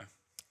China.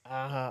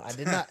 I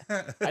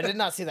did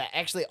not see that.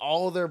 Actually,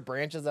 all of their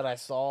branches that I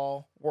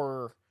saw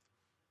were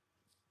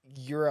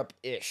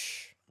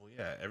Europe-ish. Well,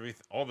 yeah,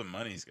 all the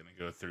money's gonna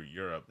go through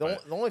Europe. The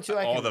only two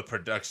the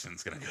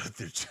production's gonna go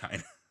through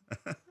China.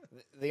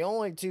 The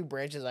only two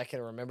branches I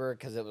can remember,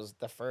 because it was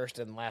the first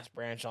and last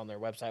branch on their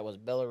website, was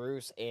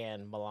Belarus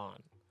and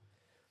Milan.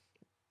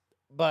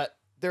 But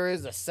there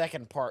is a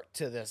second part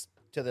to this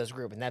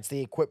group, and that's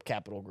the Equip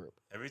Capital Group.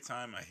 Every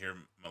time I hear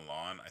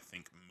Milan, I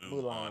think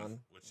Mulan,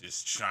 which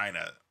is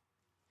China.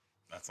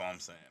 That's all I'm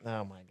saying.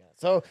 Oh my god!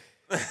 So,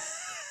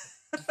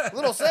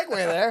 little segue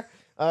there.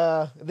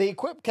 The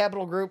Equip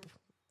Capital Group,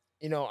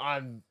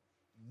 I'm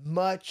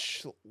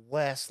much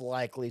less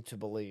likely to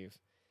believe.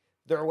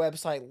 Their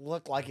website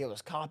looked like it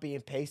was copy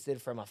and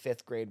pasted from a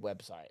 5th grade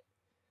website.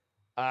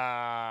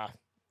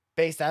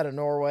 Based out of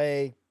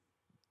Norway,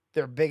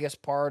 their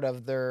biggest part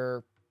of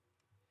their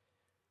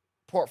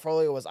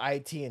portfolio was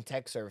IT and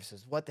tech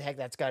services. What the heck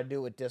that's got to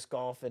do with disc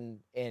golf and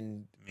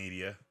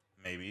media,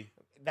 maybe?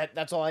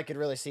 That's all I could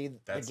really see.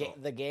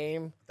 The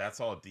game. That's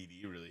all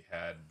DD really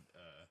had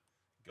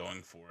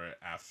going for it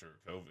after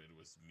COVID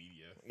was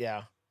media.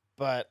 Yeah,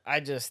 but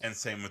and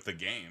same with the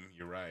game.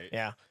 You're right.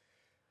 Yeah.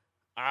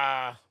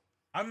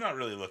 I'm not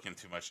really looking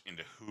too much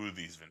into who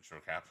these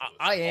venture capitalists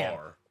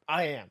are.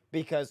 I am,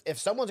 because if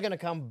someone's gonna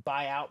come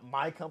buy out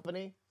my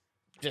company,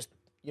 just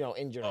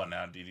in general. Oh,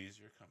 now DD's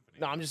your company.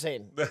 No, I'm just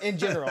saying in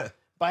general,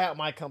 buy out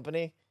my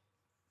company.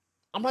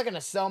 I'm not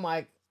gonna sell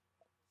my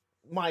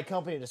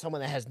company to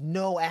someone that has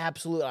no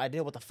absolute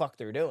idea what the fuck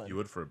they're doing. You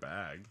would for a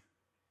bag.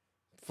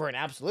 For an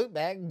absolute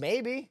bag,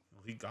 maybe.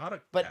 Well, he got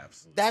a but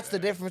absolute that's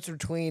bag. The difference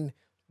between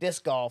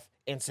disc golf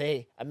and,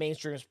 say, a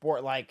mainstream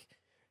sport like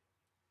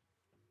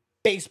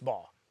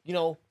baseball.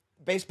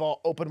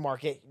 Baseball, open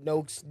market,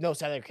 no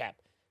salary cap.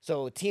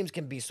 So teams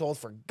can be sold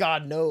for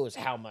God knows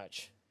how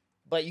much.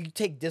 But you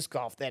take disc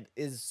golf, that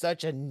is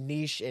such a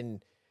niche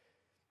and,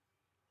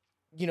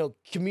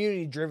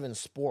 community-driven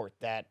sport,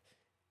 that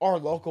our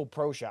local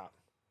pro shop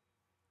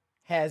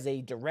has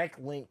a direct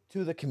link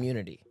to the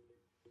community.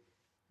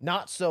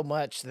 Not so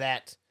much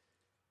that,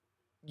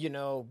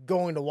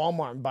 going to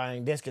Walmart and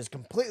buying a disc is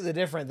completely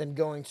different than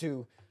going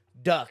to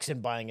Ducks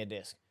and buying a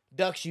disc.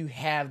 Ducks, you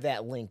have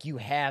that link. You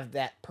have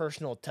that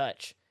personal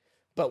touch.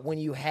 But when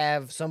you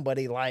have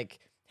somebody like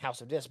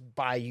House of Disc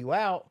buy you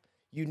out,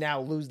 you now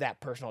lose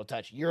that personal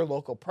touch. Your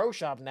local pro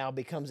shop now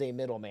becomes a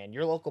middleman.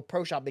 Your local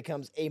pro shop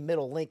becomes a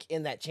middle link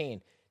in that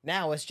chain.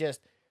 Now it's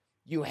just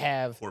you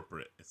have...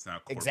 corporate. It's now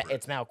corporate.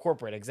 It's now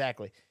corporate,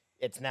 exactly.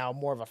 It's now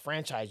more of a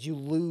franchise. You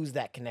lose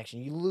that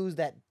connection. You lose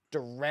that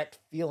direct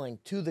feeling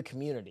to the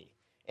community.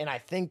 And I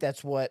think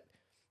that's what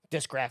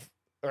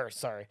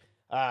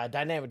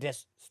Dynamic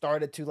Disc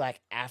started to lack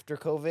after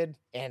COVID,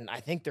 and I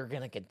think they're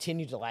going to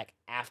continue to lack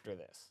after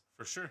this.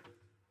 For sure.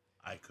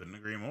 I couldn't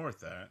agree more with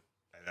that.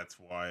 That's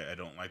why I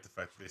don't like the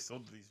fact that they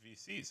sold to these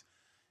VCs.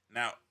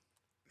 Now,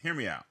 hear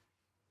me out.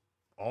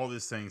 all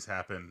these things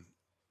happen.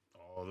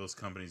 All those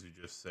companies we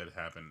just said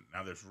happen.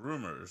 Now there's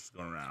rumors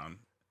going around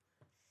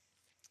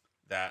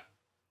that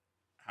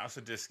House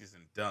of Disc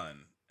isn't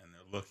done and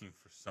they're looking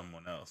for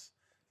someone else.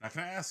 Now,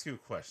 can I ask you a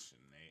question,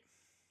 Nate?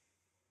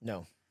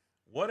 No.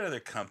 What other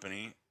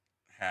company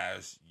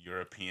has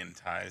European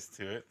ties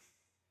to it?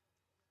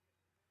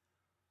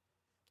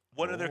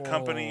 What other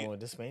company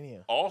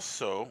Discmania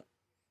also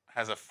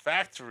has a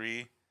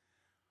factory,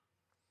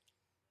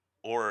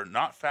 or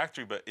not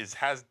factory, but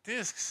has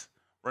discs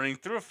running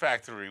through a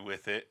factory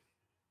with it,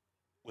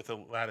 with a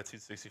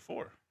Latitude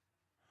 64?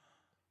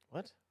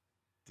 What?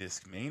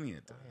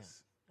 Discmania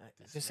does. Oh, yeah.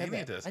 I Discmania just said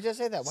that. does. I just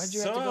said that. Why'd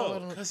you have to go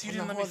on? Because you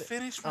didn't let me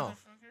finish, motherfucker.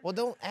 Well,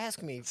 don't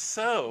ask me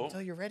So,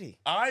 until you're ready.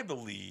 I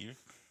believe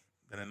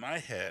that in my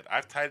head,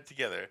 I've tied it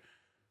together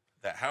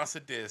that House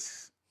of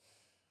Discs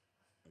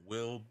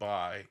will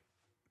buy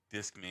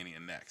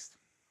Discmania next.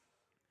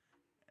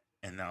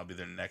 And that'll be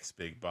their next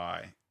big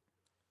buy.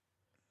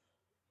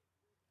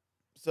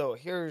 So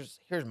here's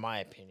my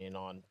opinion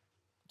on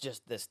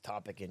just this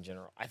topic in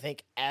general. I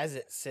think as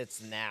it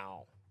sits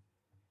now,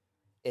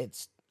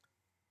 it's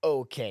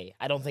okay.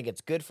 I don't think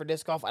it's good for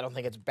disc golf. I don't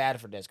think it's bad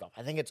for disc golf.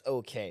 I think it's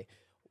okay.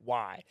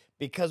 Why?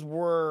 Because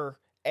we're,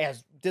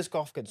 as disc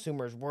golf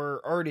consumers, we're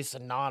already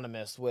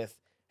synonymous with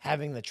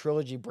having the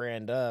Trilogy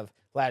brand of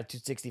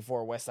Latitude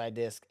 64, Westside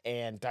Disc,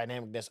 and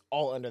Dynamic Disc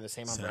all under the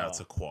same So umbrella. now it's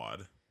a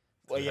quad.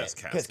 Well, yeah,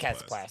 because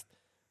Castoplast.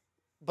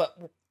 But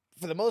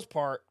for the most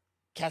part,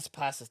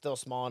 Castoplast is still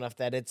small enough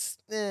that it's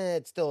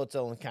still its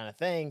own kind of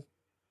thing.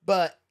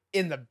 But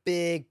in the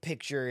big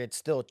picture, it's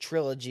still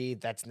Trilogy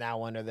that's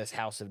now under this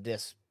House of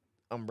Disc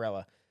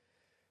umbrella.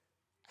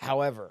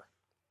 However,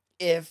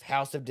 if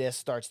House of Disc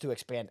starts to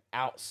expand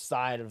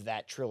outside of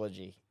that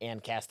Trilogy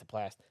and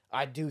Castoplast,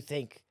 I do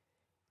think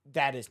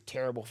that is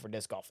terrible for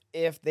disc golf.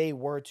 If they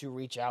were to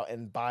reach out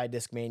and buy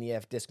Discmania,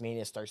 if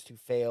Discmania starts to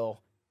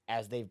fail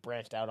as they've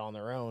branched out on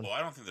their own. Well,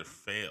 I don't think they're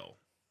fail,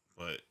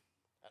 but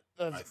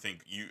I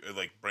think you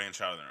like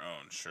branch out on their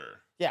own,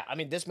 sure. Yeah, I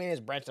mean, Discmania is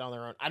branched out on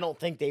their own. I don't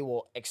think they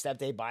will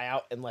accept a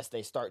buyout unless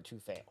they start to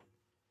fail.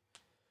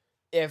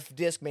 If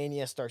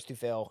Discmania starts to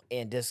fail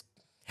and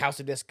House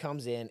of Disc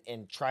comes in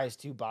and tries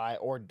to buy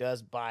or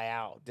does buy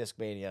out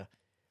Discmania,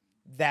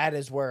 that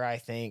is where I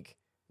think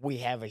we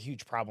have a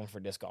huge problem for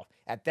disc golf.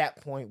 At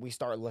that point, we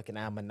start looking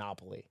at a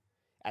monopoly.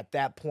 At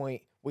that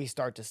point, we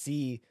start to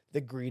see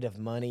the greed of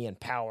money and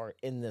power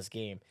in this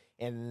game.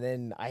 And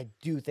then I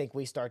do think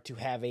we start to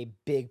have a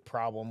big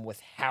problem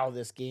with how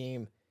this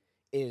game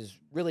is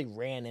really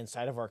ran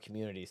inside of our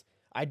communities.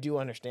 I do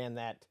understand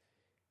that,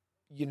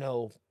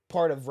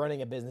 part of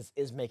running a business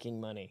is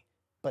making money.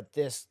 But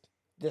this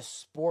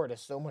sport is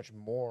so much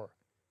more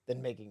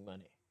than making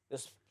money.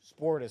 This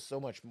sport is so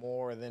much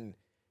more than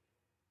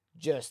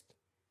just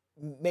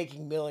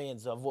making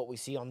millions of what we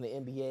see on the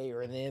NBA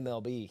or in the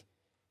MLB.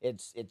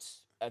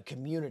 It's a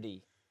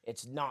community.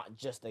 It's not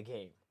just a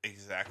game.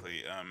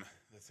 Exactly.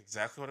 That's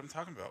exactly what I'm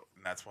talking about,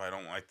 and that's why I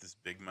don't like this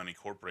big money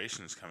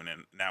corporations coming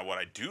in. Now, what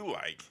I do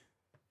like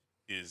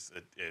is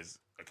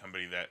a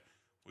company that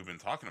we've been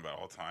talking about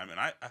all the time, and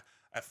I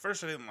at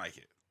first I didn't like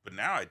it, but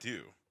now I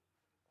do,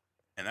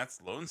 and that's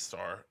Lone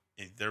Star.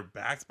 They're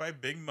backed by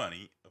big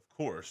money, of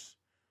course,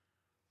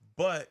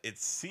 but it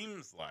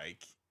seems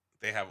like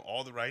they have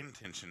all the right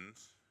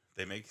intentions.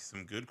 They make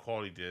some good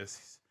quality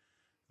discs.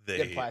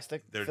 Good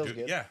plastic. Feels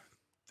good. Yeah.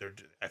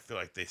 I feel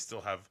like they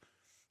still have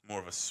more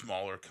of a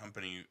smaller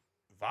company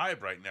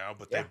vibe right now,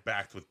 but they're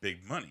backed with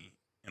big money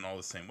in all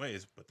the same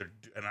ways. But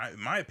in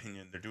my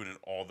opinion, they're doing it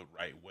all the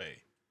right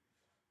way.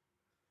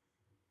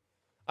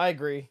 I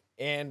agree.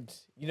 And,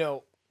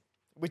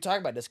 we talk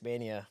about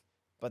Discmania,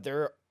 but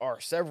there are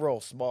several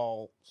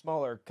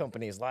smaller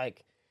companies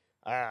like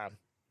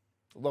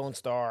Lone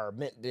Star,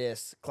 Mint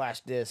Discs,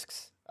 Clash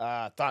Discs,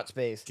 Thought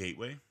Space.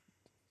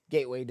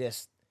 Gateway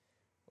Discs.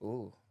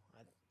 Ooh.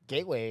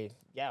 Gateway,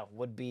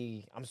 would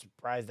be. I'm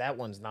surprised that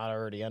one's not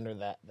already under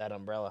that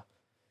umbrella.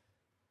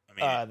 I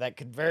mean, that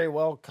could very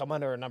well come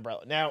under an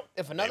umbrella. Now,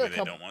 if another maybe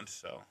they don't want to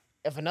sell.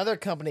 If another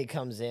company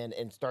comes in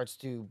and starts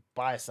to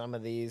buy some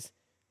of these,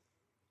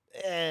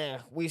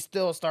 we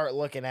still start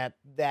looking at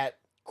that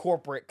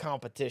corporate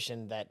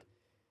competition that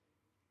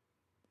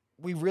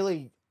I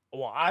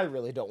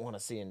really don't want to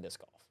see in disc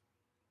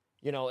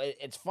golf.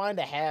 It's fine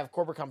to have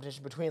corporate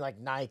competition between like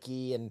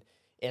Nike and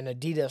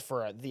Adidas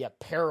for the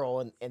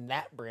apparel and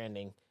that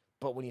branding.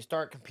 But when you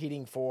start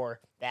competing for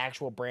the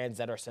actual brands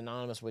that are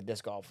synonymous with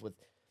disc golf, with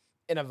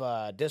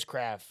Innova,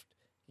 Discraft,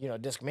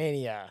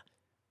 Discmania,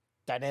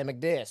 Dynamic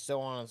Disc, so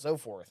on and so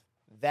forth,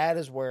 that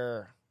is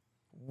where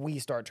we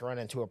start to run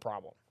into a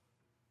problem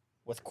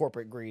with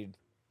corporate greed.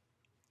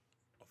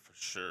 For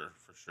sure.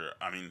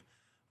 I mean,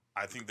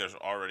 I think there's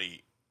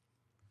already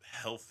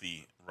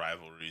healthy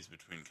rivalries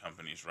between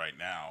companies right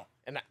now.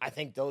 And I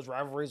think those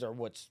rivalries are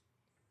what's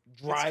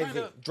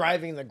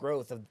driving the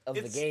growth of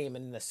the game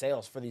and the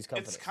sales for these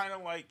companies. It's kind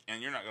of like,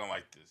 and you're not going to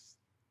like this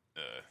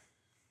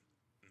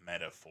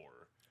metaphor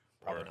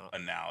or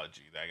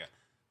analogy that I got,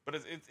 but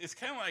it's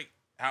kind of like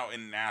how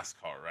in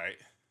NASCAR, right?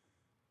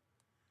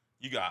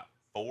 You got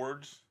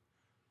Fords,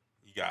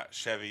 you got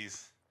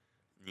Chevys,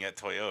 you got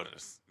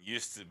Toyotas.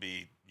 Used to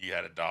be you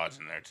had a Dodge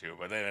in there too,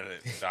 but then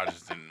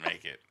Dodges didn't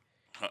make it.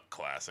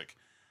 Classic.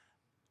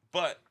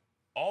 But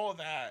all of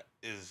that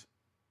is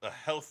a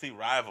healthy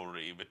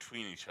rivalry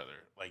between each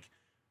other. Like,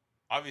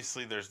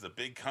 obviously, there's the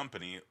big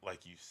company,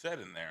 like you said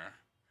in there,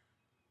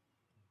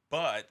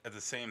 but at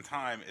the same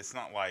time, it's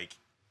not like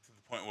to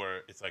the point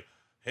where it's like,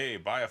 hey,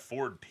 buy a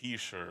Ford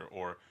T-shirt,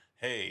 or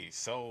hey,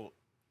 sell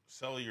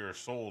your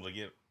soul to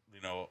get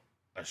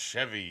a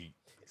Chevy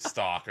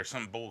stock or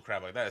some bull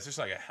crap like that. It's just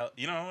like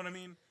you know what I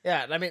mean?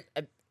 Yeah, I mean,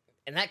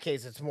 in that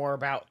case, it's more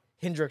about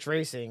Hendrix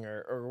Racing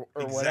or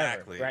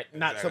Exactly, whatever, right?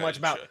 Not so exactly. much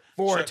about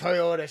Ford,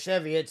 Toyota,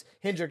 Chevy. It's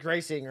Hendrix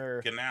Racing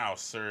or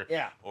Gnaus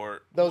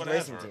or those whatever.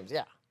 racing teams.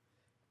 Yeah.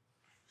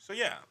 So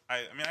yeah,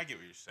 I mean I get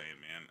what you're saying,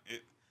 man.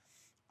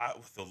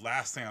 The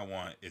last thing I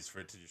want is for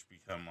it to just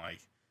become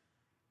like,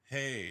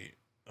 hey,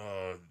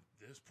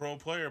 this pro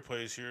player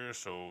plays here,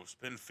 so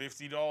spend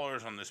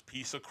 $50 on this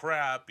piece of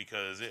crap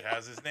because it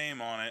has his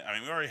name on it. I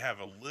mean, we already have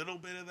a little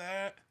bit of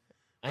that.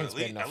 I ain't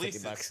spending no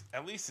 $50.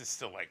 At least it's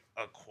still like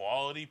a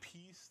quality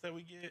piece that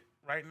we get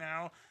right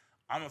now.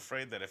 I'm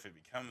afraid that if it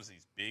becomes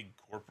these big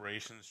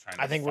corporations trying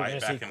to fight back and forth, I think we're going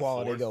to see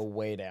quality go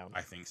way down.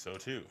 I think so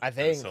too.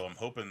 So I'm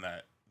hoping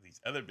that these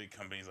other big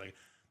companies, like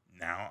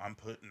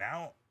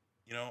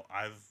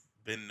I've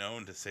been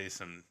known to say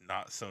some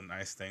not so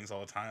nice things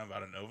all the time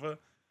about Innova.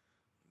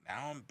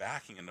 Now I'm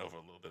backing Innova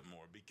a little bit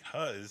more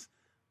because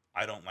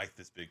I don't like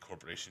this big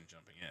corporation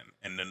jumping in,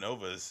 and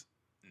Innova's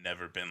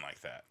never been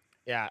like that.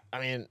 Yeah, I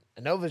mean,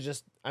 Innova's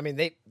just, I mean,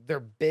 they're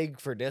big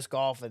for disc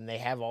golf and they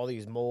have all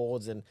these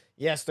molds. And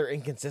yes, they're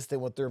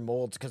inconsistent with their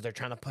molds because they're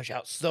trying to push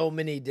out so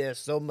many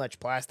discs, so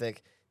much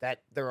plastic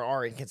that there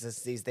are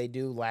inconsistencies. They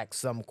do lack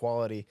some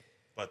quality.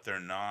 But they're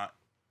not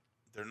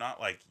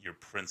like your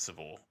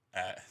principal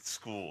at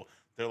school.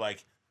 They're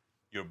like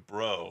your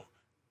bro.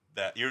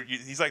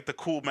 He's like the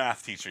cool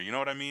math teacher. You know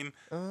what I mean?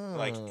 Oh.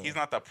 Like, he's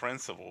not the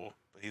principal,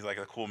 but he's like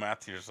a cool math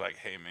teacher. It's like,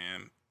 hey,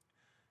 man,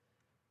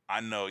 I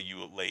know you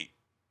were late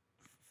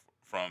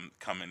from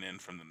coming in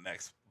from the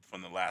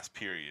last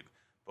period,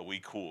 but we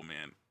cool,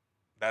 man.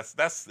 That's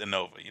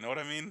Innova. You know what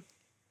I mean?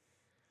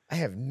 I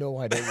have no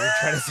idea what you're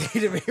trying to say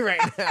to me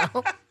right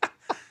now.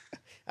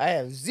 I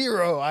have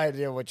zero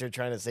idea what you're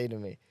trying to say to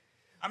me.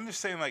 I'm just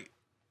saying, like,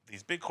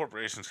 these big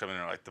corporations come in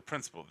and are like the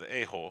principal, the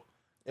a-hole,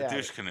 the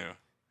douche canoe,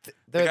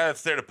 the guy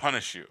that's there to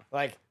punish you.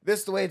 Like,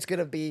 this is the way it's going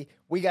to be.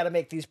 We got to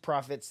make these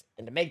profits,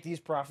 and to make these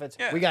profits,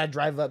 we got to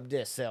drive up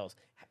disc sales.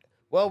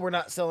 Well, we're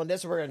not selling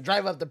this, so we're going to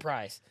drive up the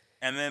price.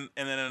 And then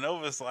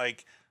Innova's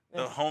like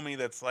the homie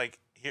that's like,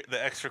 here,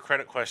 the extra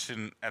credit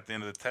question at the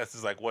end of the test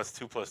is like, what's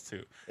 2 +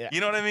 2? Yeah.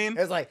 You know what I mean?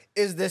 It's like,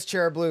 is this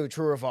chair blue,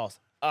 true or false?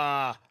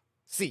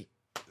 C.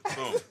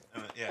 Boom.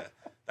 Yeah,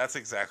 that's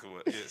exactly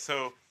what it is.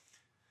 So,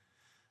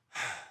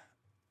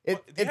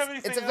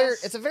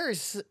 it's a very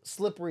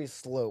slippery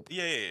slope.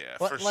 Yeah,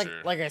 but for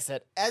sure. Like I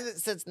said, as it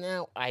sits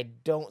now, I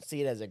don't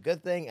see it as a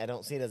good thing. I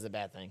don't see it as a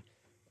bad thing.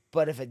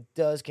 But if it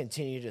does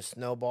continue to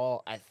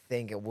snowball, I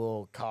think it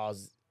will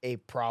cause a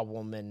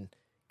problem and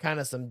kind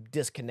of some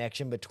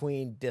disconnection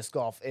between disc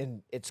golf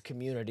and its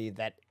community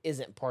that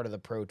isn't part of the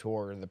pro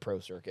tour or the pro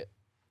circuit.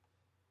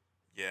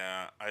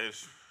 Yeah,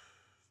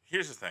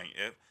 here's the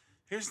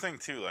thing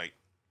too, like,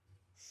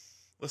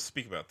 let's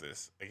speak about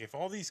this. Like, if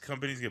all these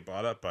companies get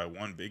bought up by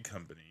one big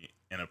company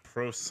and a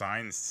pro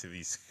signs to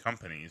these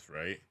companies,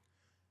 right?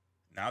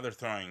 Now they're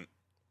throwing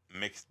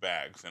mixed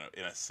bags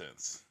in a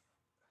sense.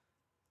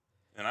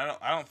 And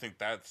I don't think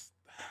I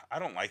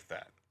don't like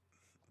that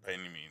by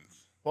any means.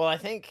 Well, I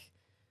think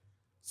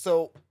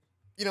so.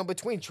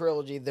 Between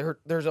Trilogy,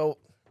 there's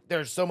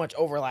so much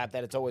overlap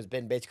that it's always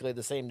been basically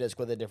the same disc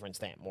with a different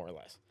stamp, more or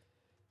less.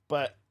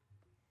 But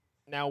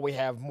now we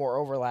have more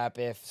overlap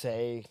if,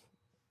 say,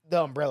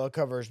 the umbrella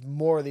covers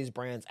more of these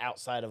brands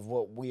outside of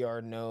what we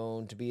are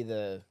known to be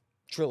the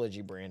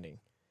Trilogy branding.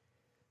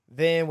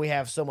 Then we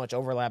have so much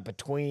overlap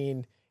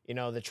between,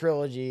 the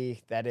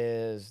Trilogy that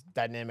is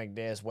Dynamic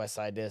Disc,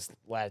 Westside Disc,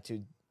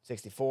 Latitude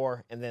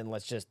 64, and then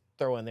let's just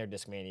throw in their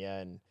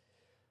Discmania and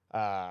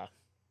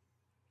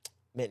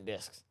Mint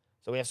discs.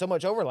 So we have so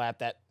much overlap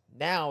that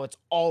now it's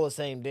all the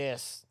same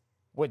discs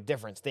with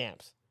different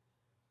stamps.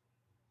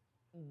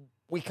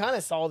 We kind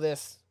of saw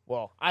this.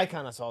 Well, I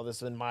kind of saw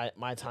this in my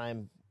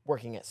time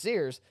working at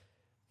Sears.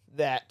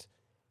 That,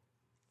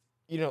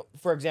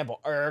 for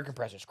example, our air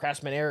compressors,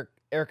 Craftsman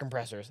air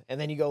compressors,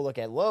 and then you go look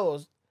at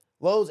Lowe's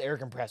air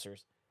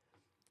compressors,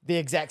 the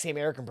exact same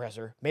air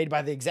compressor made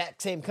by the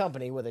exact same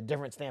company with a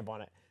different stamp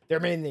on it. They're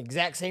made in the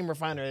exact same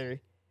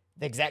refinery,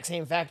 the exact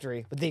same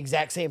factory, with the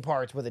exact same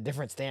parts with a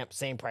different stamp,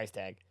 same price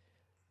tag.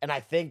 And I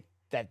think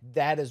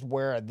that is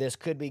where this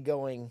could be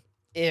going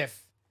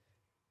if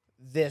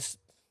this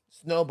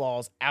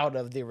snowballs out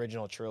of the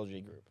original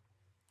Trilogy group.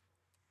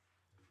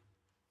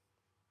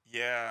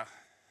 Yeah,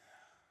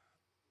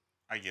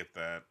 I get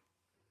that.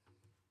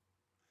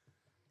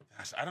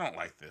 Gosh, I don't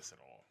like this at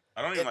all.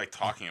 I don't even like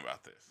talking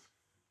about this.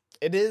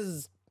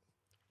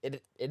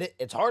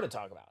 It's hard to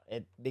talk about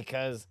it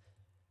because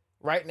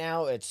right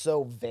now it's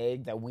so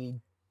vague that we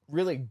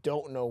really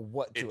don't know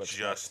what to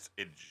expect.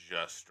 It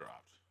just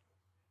dropped.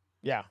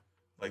 Yeah,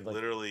 Like, like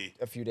literally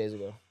a few days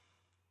ago.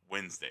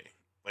 Wednesday.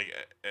 Like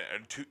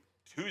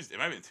Tuesday. It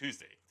might have been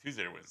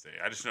Tuesday or Wednesday.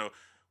 I just know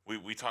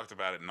we talked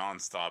about it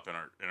nonstop in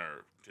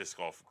our disc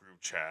golf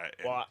group chat.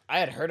 And Well, I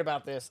had heard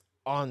about this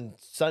on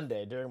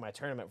Sunday during my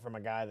tournament from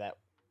a guy that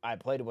I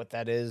played with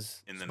that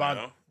is in the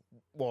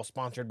know.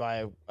 sponsored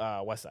by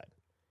Westside,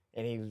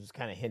 and he was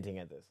kind of hinting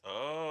at this.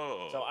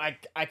 Oh. So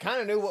I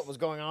kind of knew what was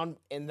going on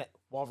in that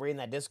while reading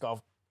that disc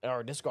golf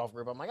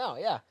group. I'm like, oh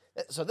yeah.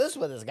 So this is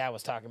what this guy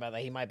was talking about,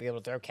 that he might be able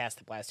to throw Cast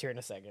the Blast here in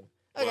a second.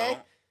 Okay.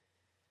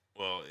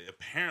 Well,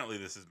 apparently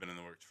this has been in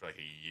the works for like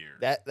a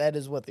year. That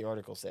is what the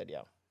article said.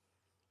 Yeah.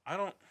 I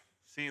don't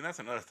see, and that's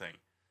another thing.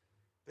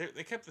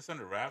 They kept this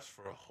under wraps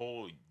for a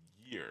whole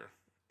year.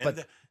 And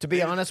But to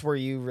be honest, were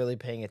you really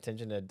paying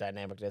attention to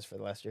dynamic disc for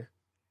the last year?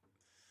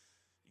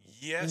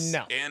 Yes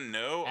No. And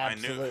no.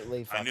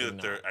 Absolutely. I knew that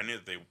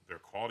not. their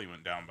quality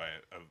went down by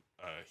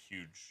a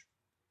huge.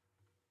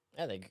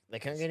 Yeah, they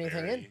couldn't get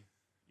anything in.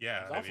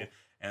 Yeah, It was awful.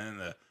 and then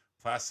the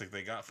plastic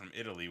they got from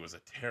Italy was a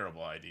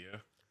terrible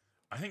idea.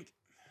 I think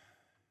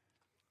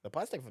The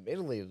plastic from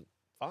Italy is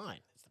fine.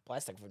 It's the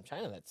plastic from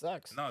China that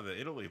sucks. no, the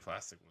Italy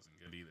plastic wasn't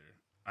good either.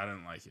 I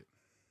didn't like it.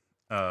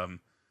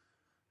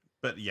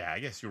 But yeah, I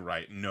guess you're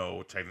right.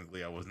 No,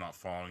 technically, I was not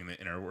following the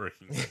inner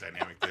workings of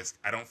dynamic disc.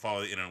 I don't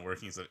follow the inner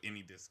workings of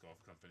any disc golf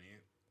company.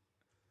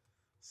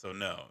 So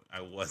no,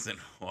 I wasn't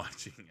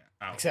watching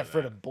out. Except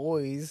for the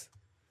boys.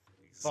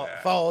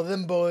 Exactly. Follow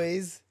them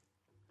boys.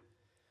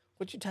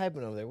 What you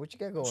typing over there? What you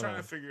got going I'm trying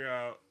on? to figure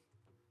out.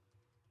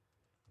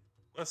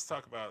 Let's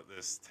talk about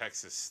this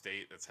Texas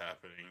State that's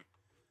happening.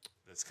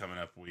 That's coming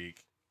up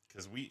week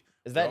because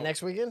Is that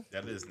next weekend?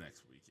 That is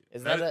next weekend.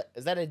 Is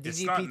that a DGPT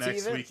It's not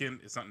next event? weekend.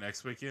 It's not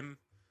next weekend,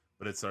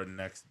 but it's our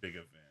next big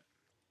event.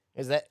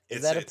 Is that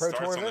a Pro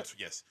Tour event?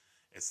 Yes,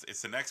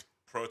 it's the next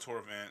Pro Tour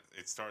event.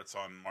 It starts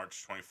on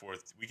March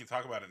 24th. We can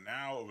talk about it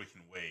now, or we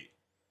can wait.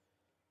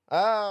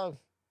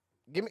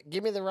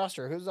 Give me the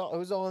roster. Who's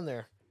all in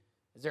there?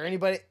 Is there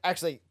anybody?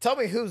 Actually, tell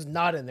me who's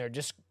not in there.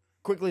 Just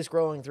quickly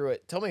scrolling through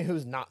it. Tell me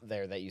who's not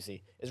there that you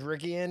see. Is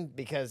Ricky in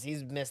because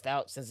he's missed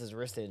out since his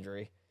wrist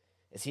injury?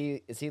 Is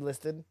he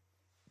listed?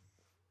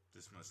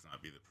 This must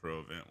not be the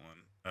pro event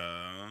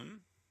one.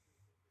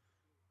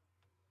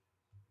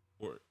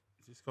 Or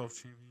disc golf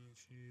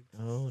championship.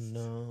 Oh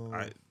no!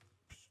 I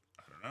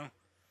don't know.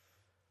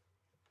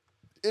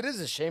 It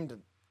is a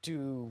shame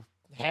to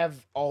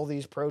have all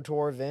these Pro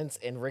Tour events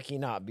and Ricky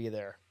not be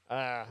there.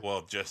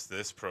 Well, just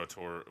this Pro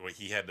Tour,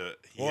 he had to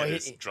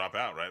drop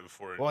out right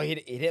before. Well, he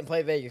didn't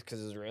play Vegas because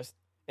of his wrist,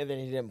 and then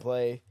he didn't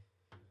play.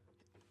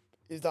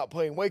 He's not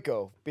playing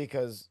Waco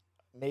because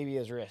maybe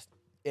his wrist.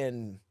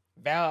 And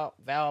Val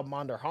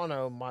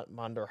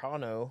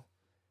Mondarjano,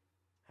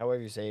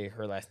 however you say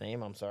her last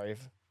name, I'm sorry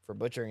for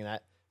butchering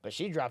that, but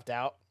she dropped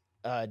out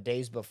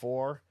days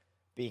before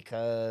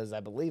because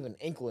I believe an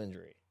ankle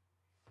injury.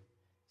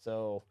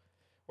 So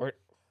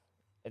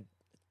it's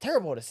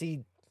terrible to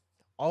see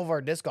all of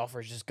our disc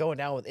golfers just going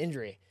down with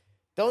injury.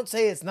 Don't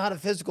say it's not a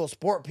physical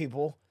sport,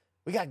 people.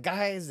 We got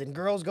guys and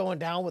girls going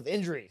down with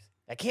injuries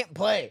that can't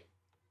play.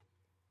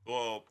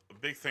 Well, a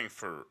big thing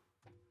for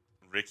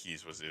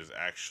Ricky's was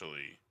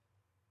actually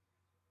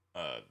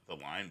the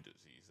Lyme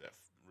disease that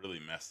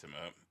really messed him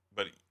up.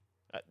 But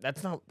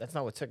that's not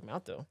what took him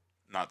out though.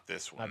 Not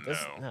this one,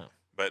 no.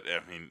 But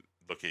I mean,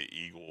 look at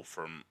Eagle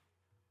from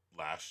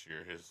last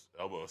year, his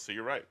elbow. So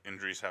you're right,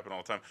 injuries happen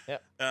all the time. Yeah.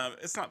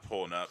 It's not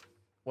pulling up.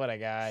 What a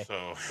guy.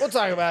 So we'll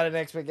talk about it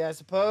next week, I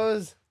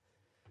suppose.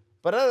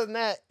 But other than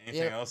that,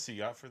 anything else you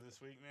got for this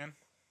week, man?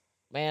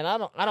 Man, I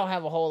don't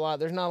have a whole lot.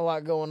 There's not a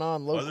lot going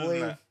on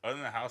locally. Other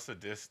than the House of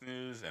Disc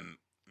news and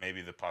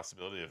maybe the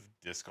possibility of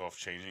disc golf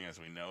changing as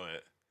we know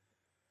it.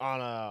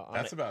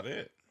 That's about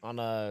it. On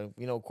a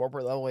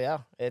corporate level, yeah.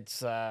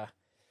 It's let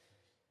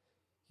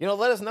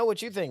us know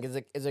what you think. Is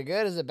it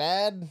good? Is it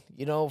bad?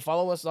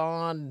 Follow us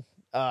on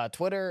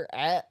Twitter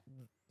at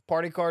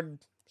Party Card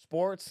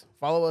Sports.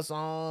 Follow us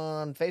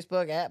on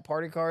Facebook at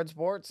Party Card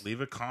Sports.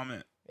 Leave a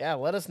comment. Yeah,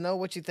 let us know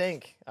what you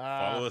think.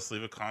 Follow us.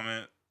 Leave a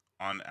comment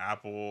on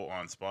Apple,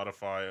 on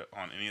Spotify,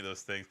 on any of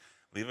those things.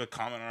 Leave a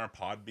comment on our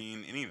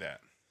Podbean, any of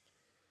that.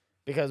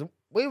 Because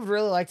we would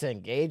really like to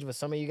engage with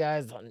some of you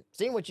guys, on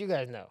seeing what you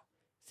guys know,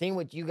 seeing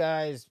what you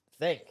guys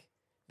think.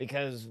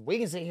 Because we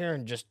can sit here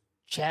and just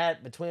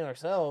chat between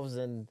ourselves,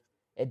 and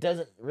it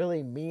doesn't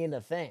really mean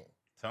a thing.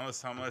 Tell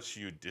us how much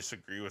you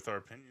disagree with our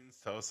opinions.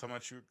 Tell us how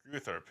much you agree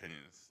with our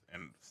opinions.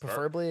 And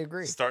preferably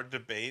agree. Start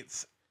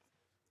debates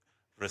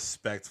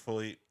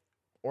respectfully.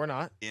 Or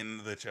not.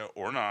 In the chat.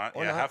 Or not.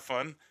 Or yeah, not. have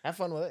fun. Have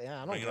fun with it. Yeah, I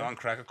don't Bring care. it on.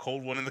 Crack a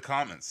cold one in the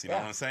comments. You know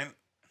what I'm saying?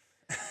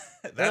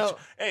 That's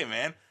hey,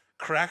 man.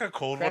 Crack a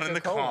cold one in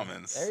the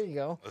comments. There you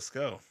go. Let's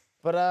go.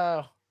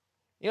 But,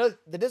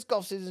 the disc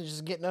golf season is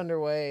just getting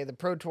underway. The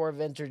Pro Tour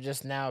events are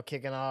just now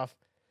kicking off.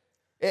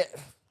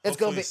 It's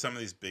going to be some of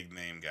these big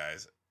name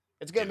guys.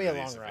 It's going to be a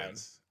long ride.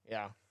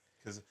 Yeah.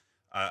 Because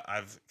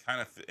I've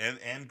kind of...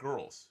 And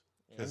girls.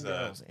 because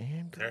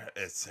and girls.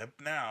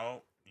 except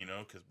now,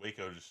 because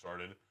Waco just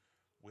started,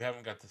 we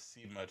haven't got to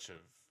see much of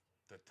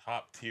the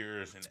top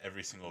tiers in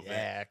every single event.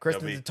 Yeah,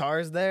 Kristen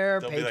Tatar's there.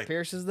 Paige like,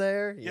 Pierce is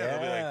there. Yeah,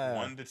 there'll be like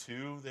 1 to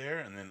 2 there,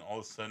 and then all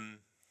of a sudden,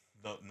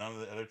 none of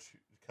the other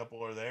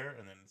couple are there,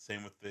 and then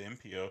same with the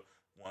MPO,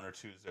 1 or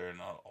 2 is there, and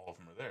not all of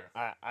them are there.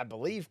 I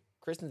believe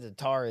Kristen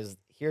Tatar is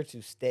here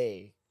to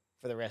stay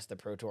for the rest of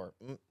the Pro Tour.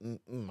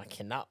 I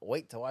cannot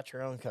wait to watch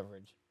her own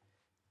coverage.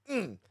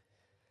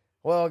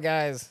 Well,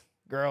 guys,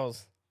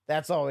 girls,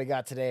 that's all we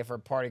got today for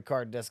Party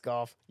Card Disc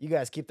Golf. You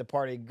guys keep the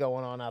party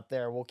going on out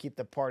there. We'll keep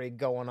the party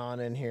going on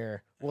in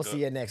here. We'll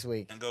see you next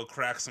week. And go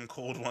crack some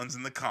cold ones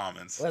in the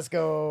comments. Let's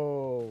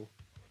go.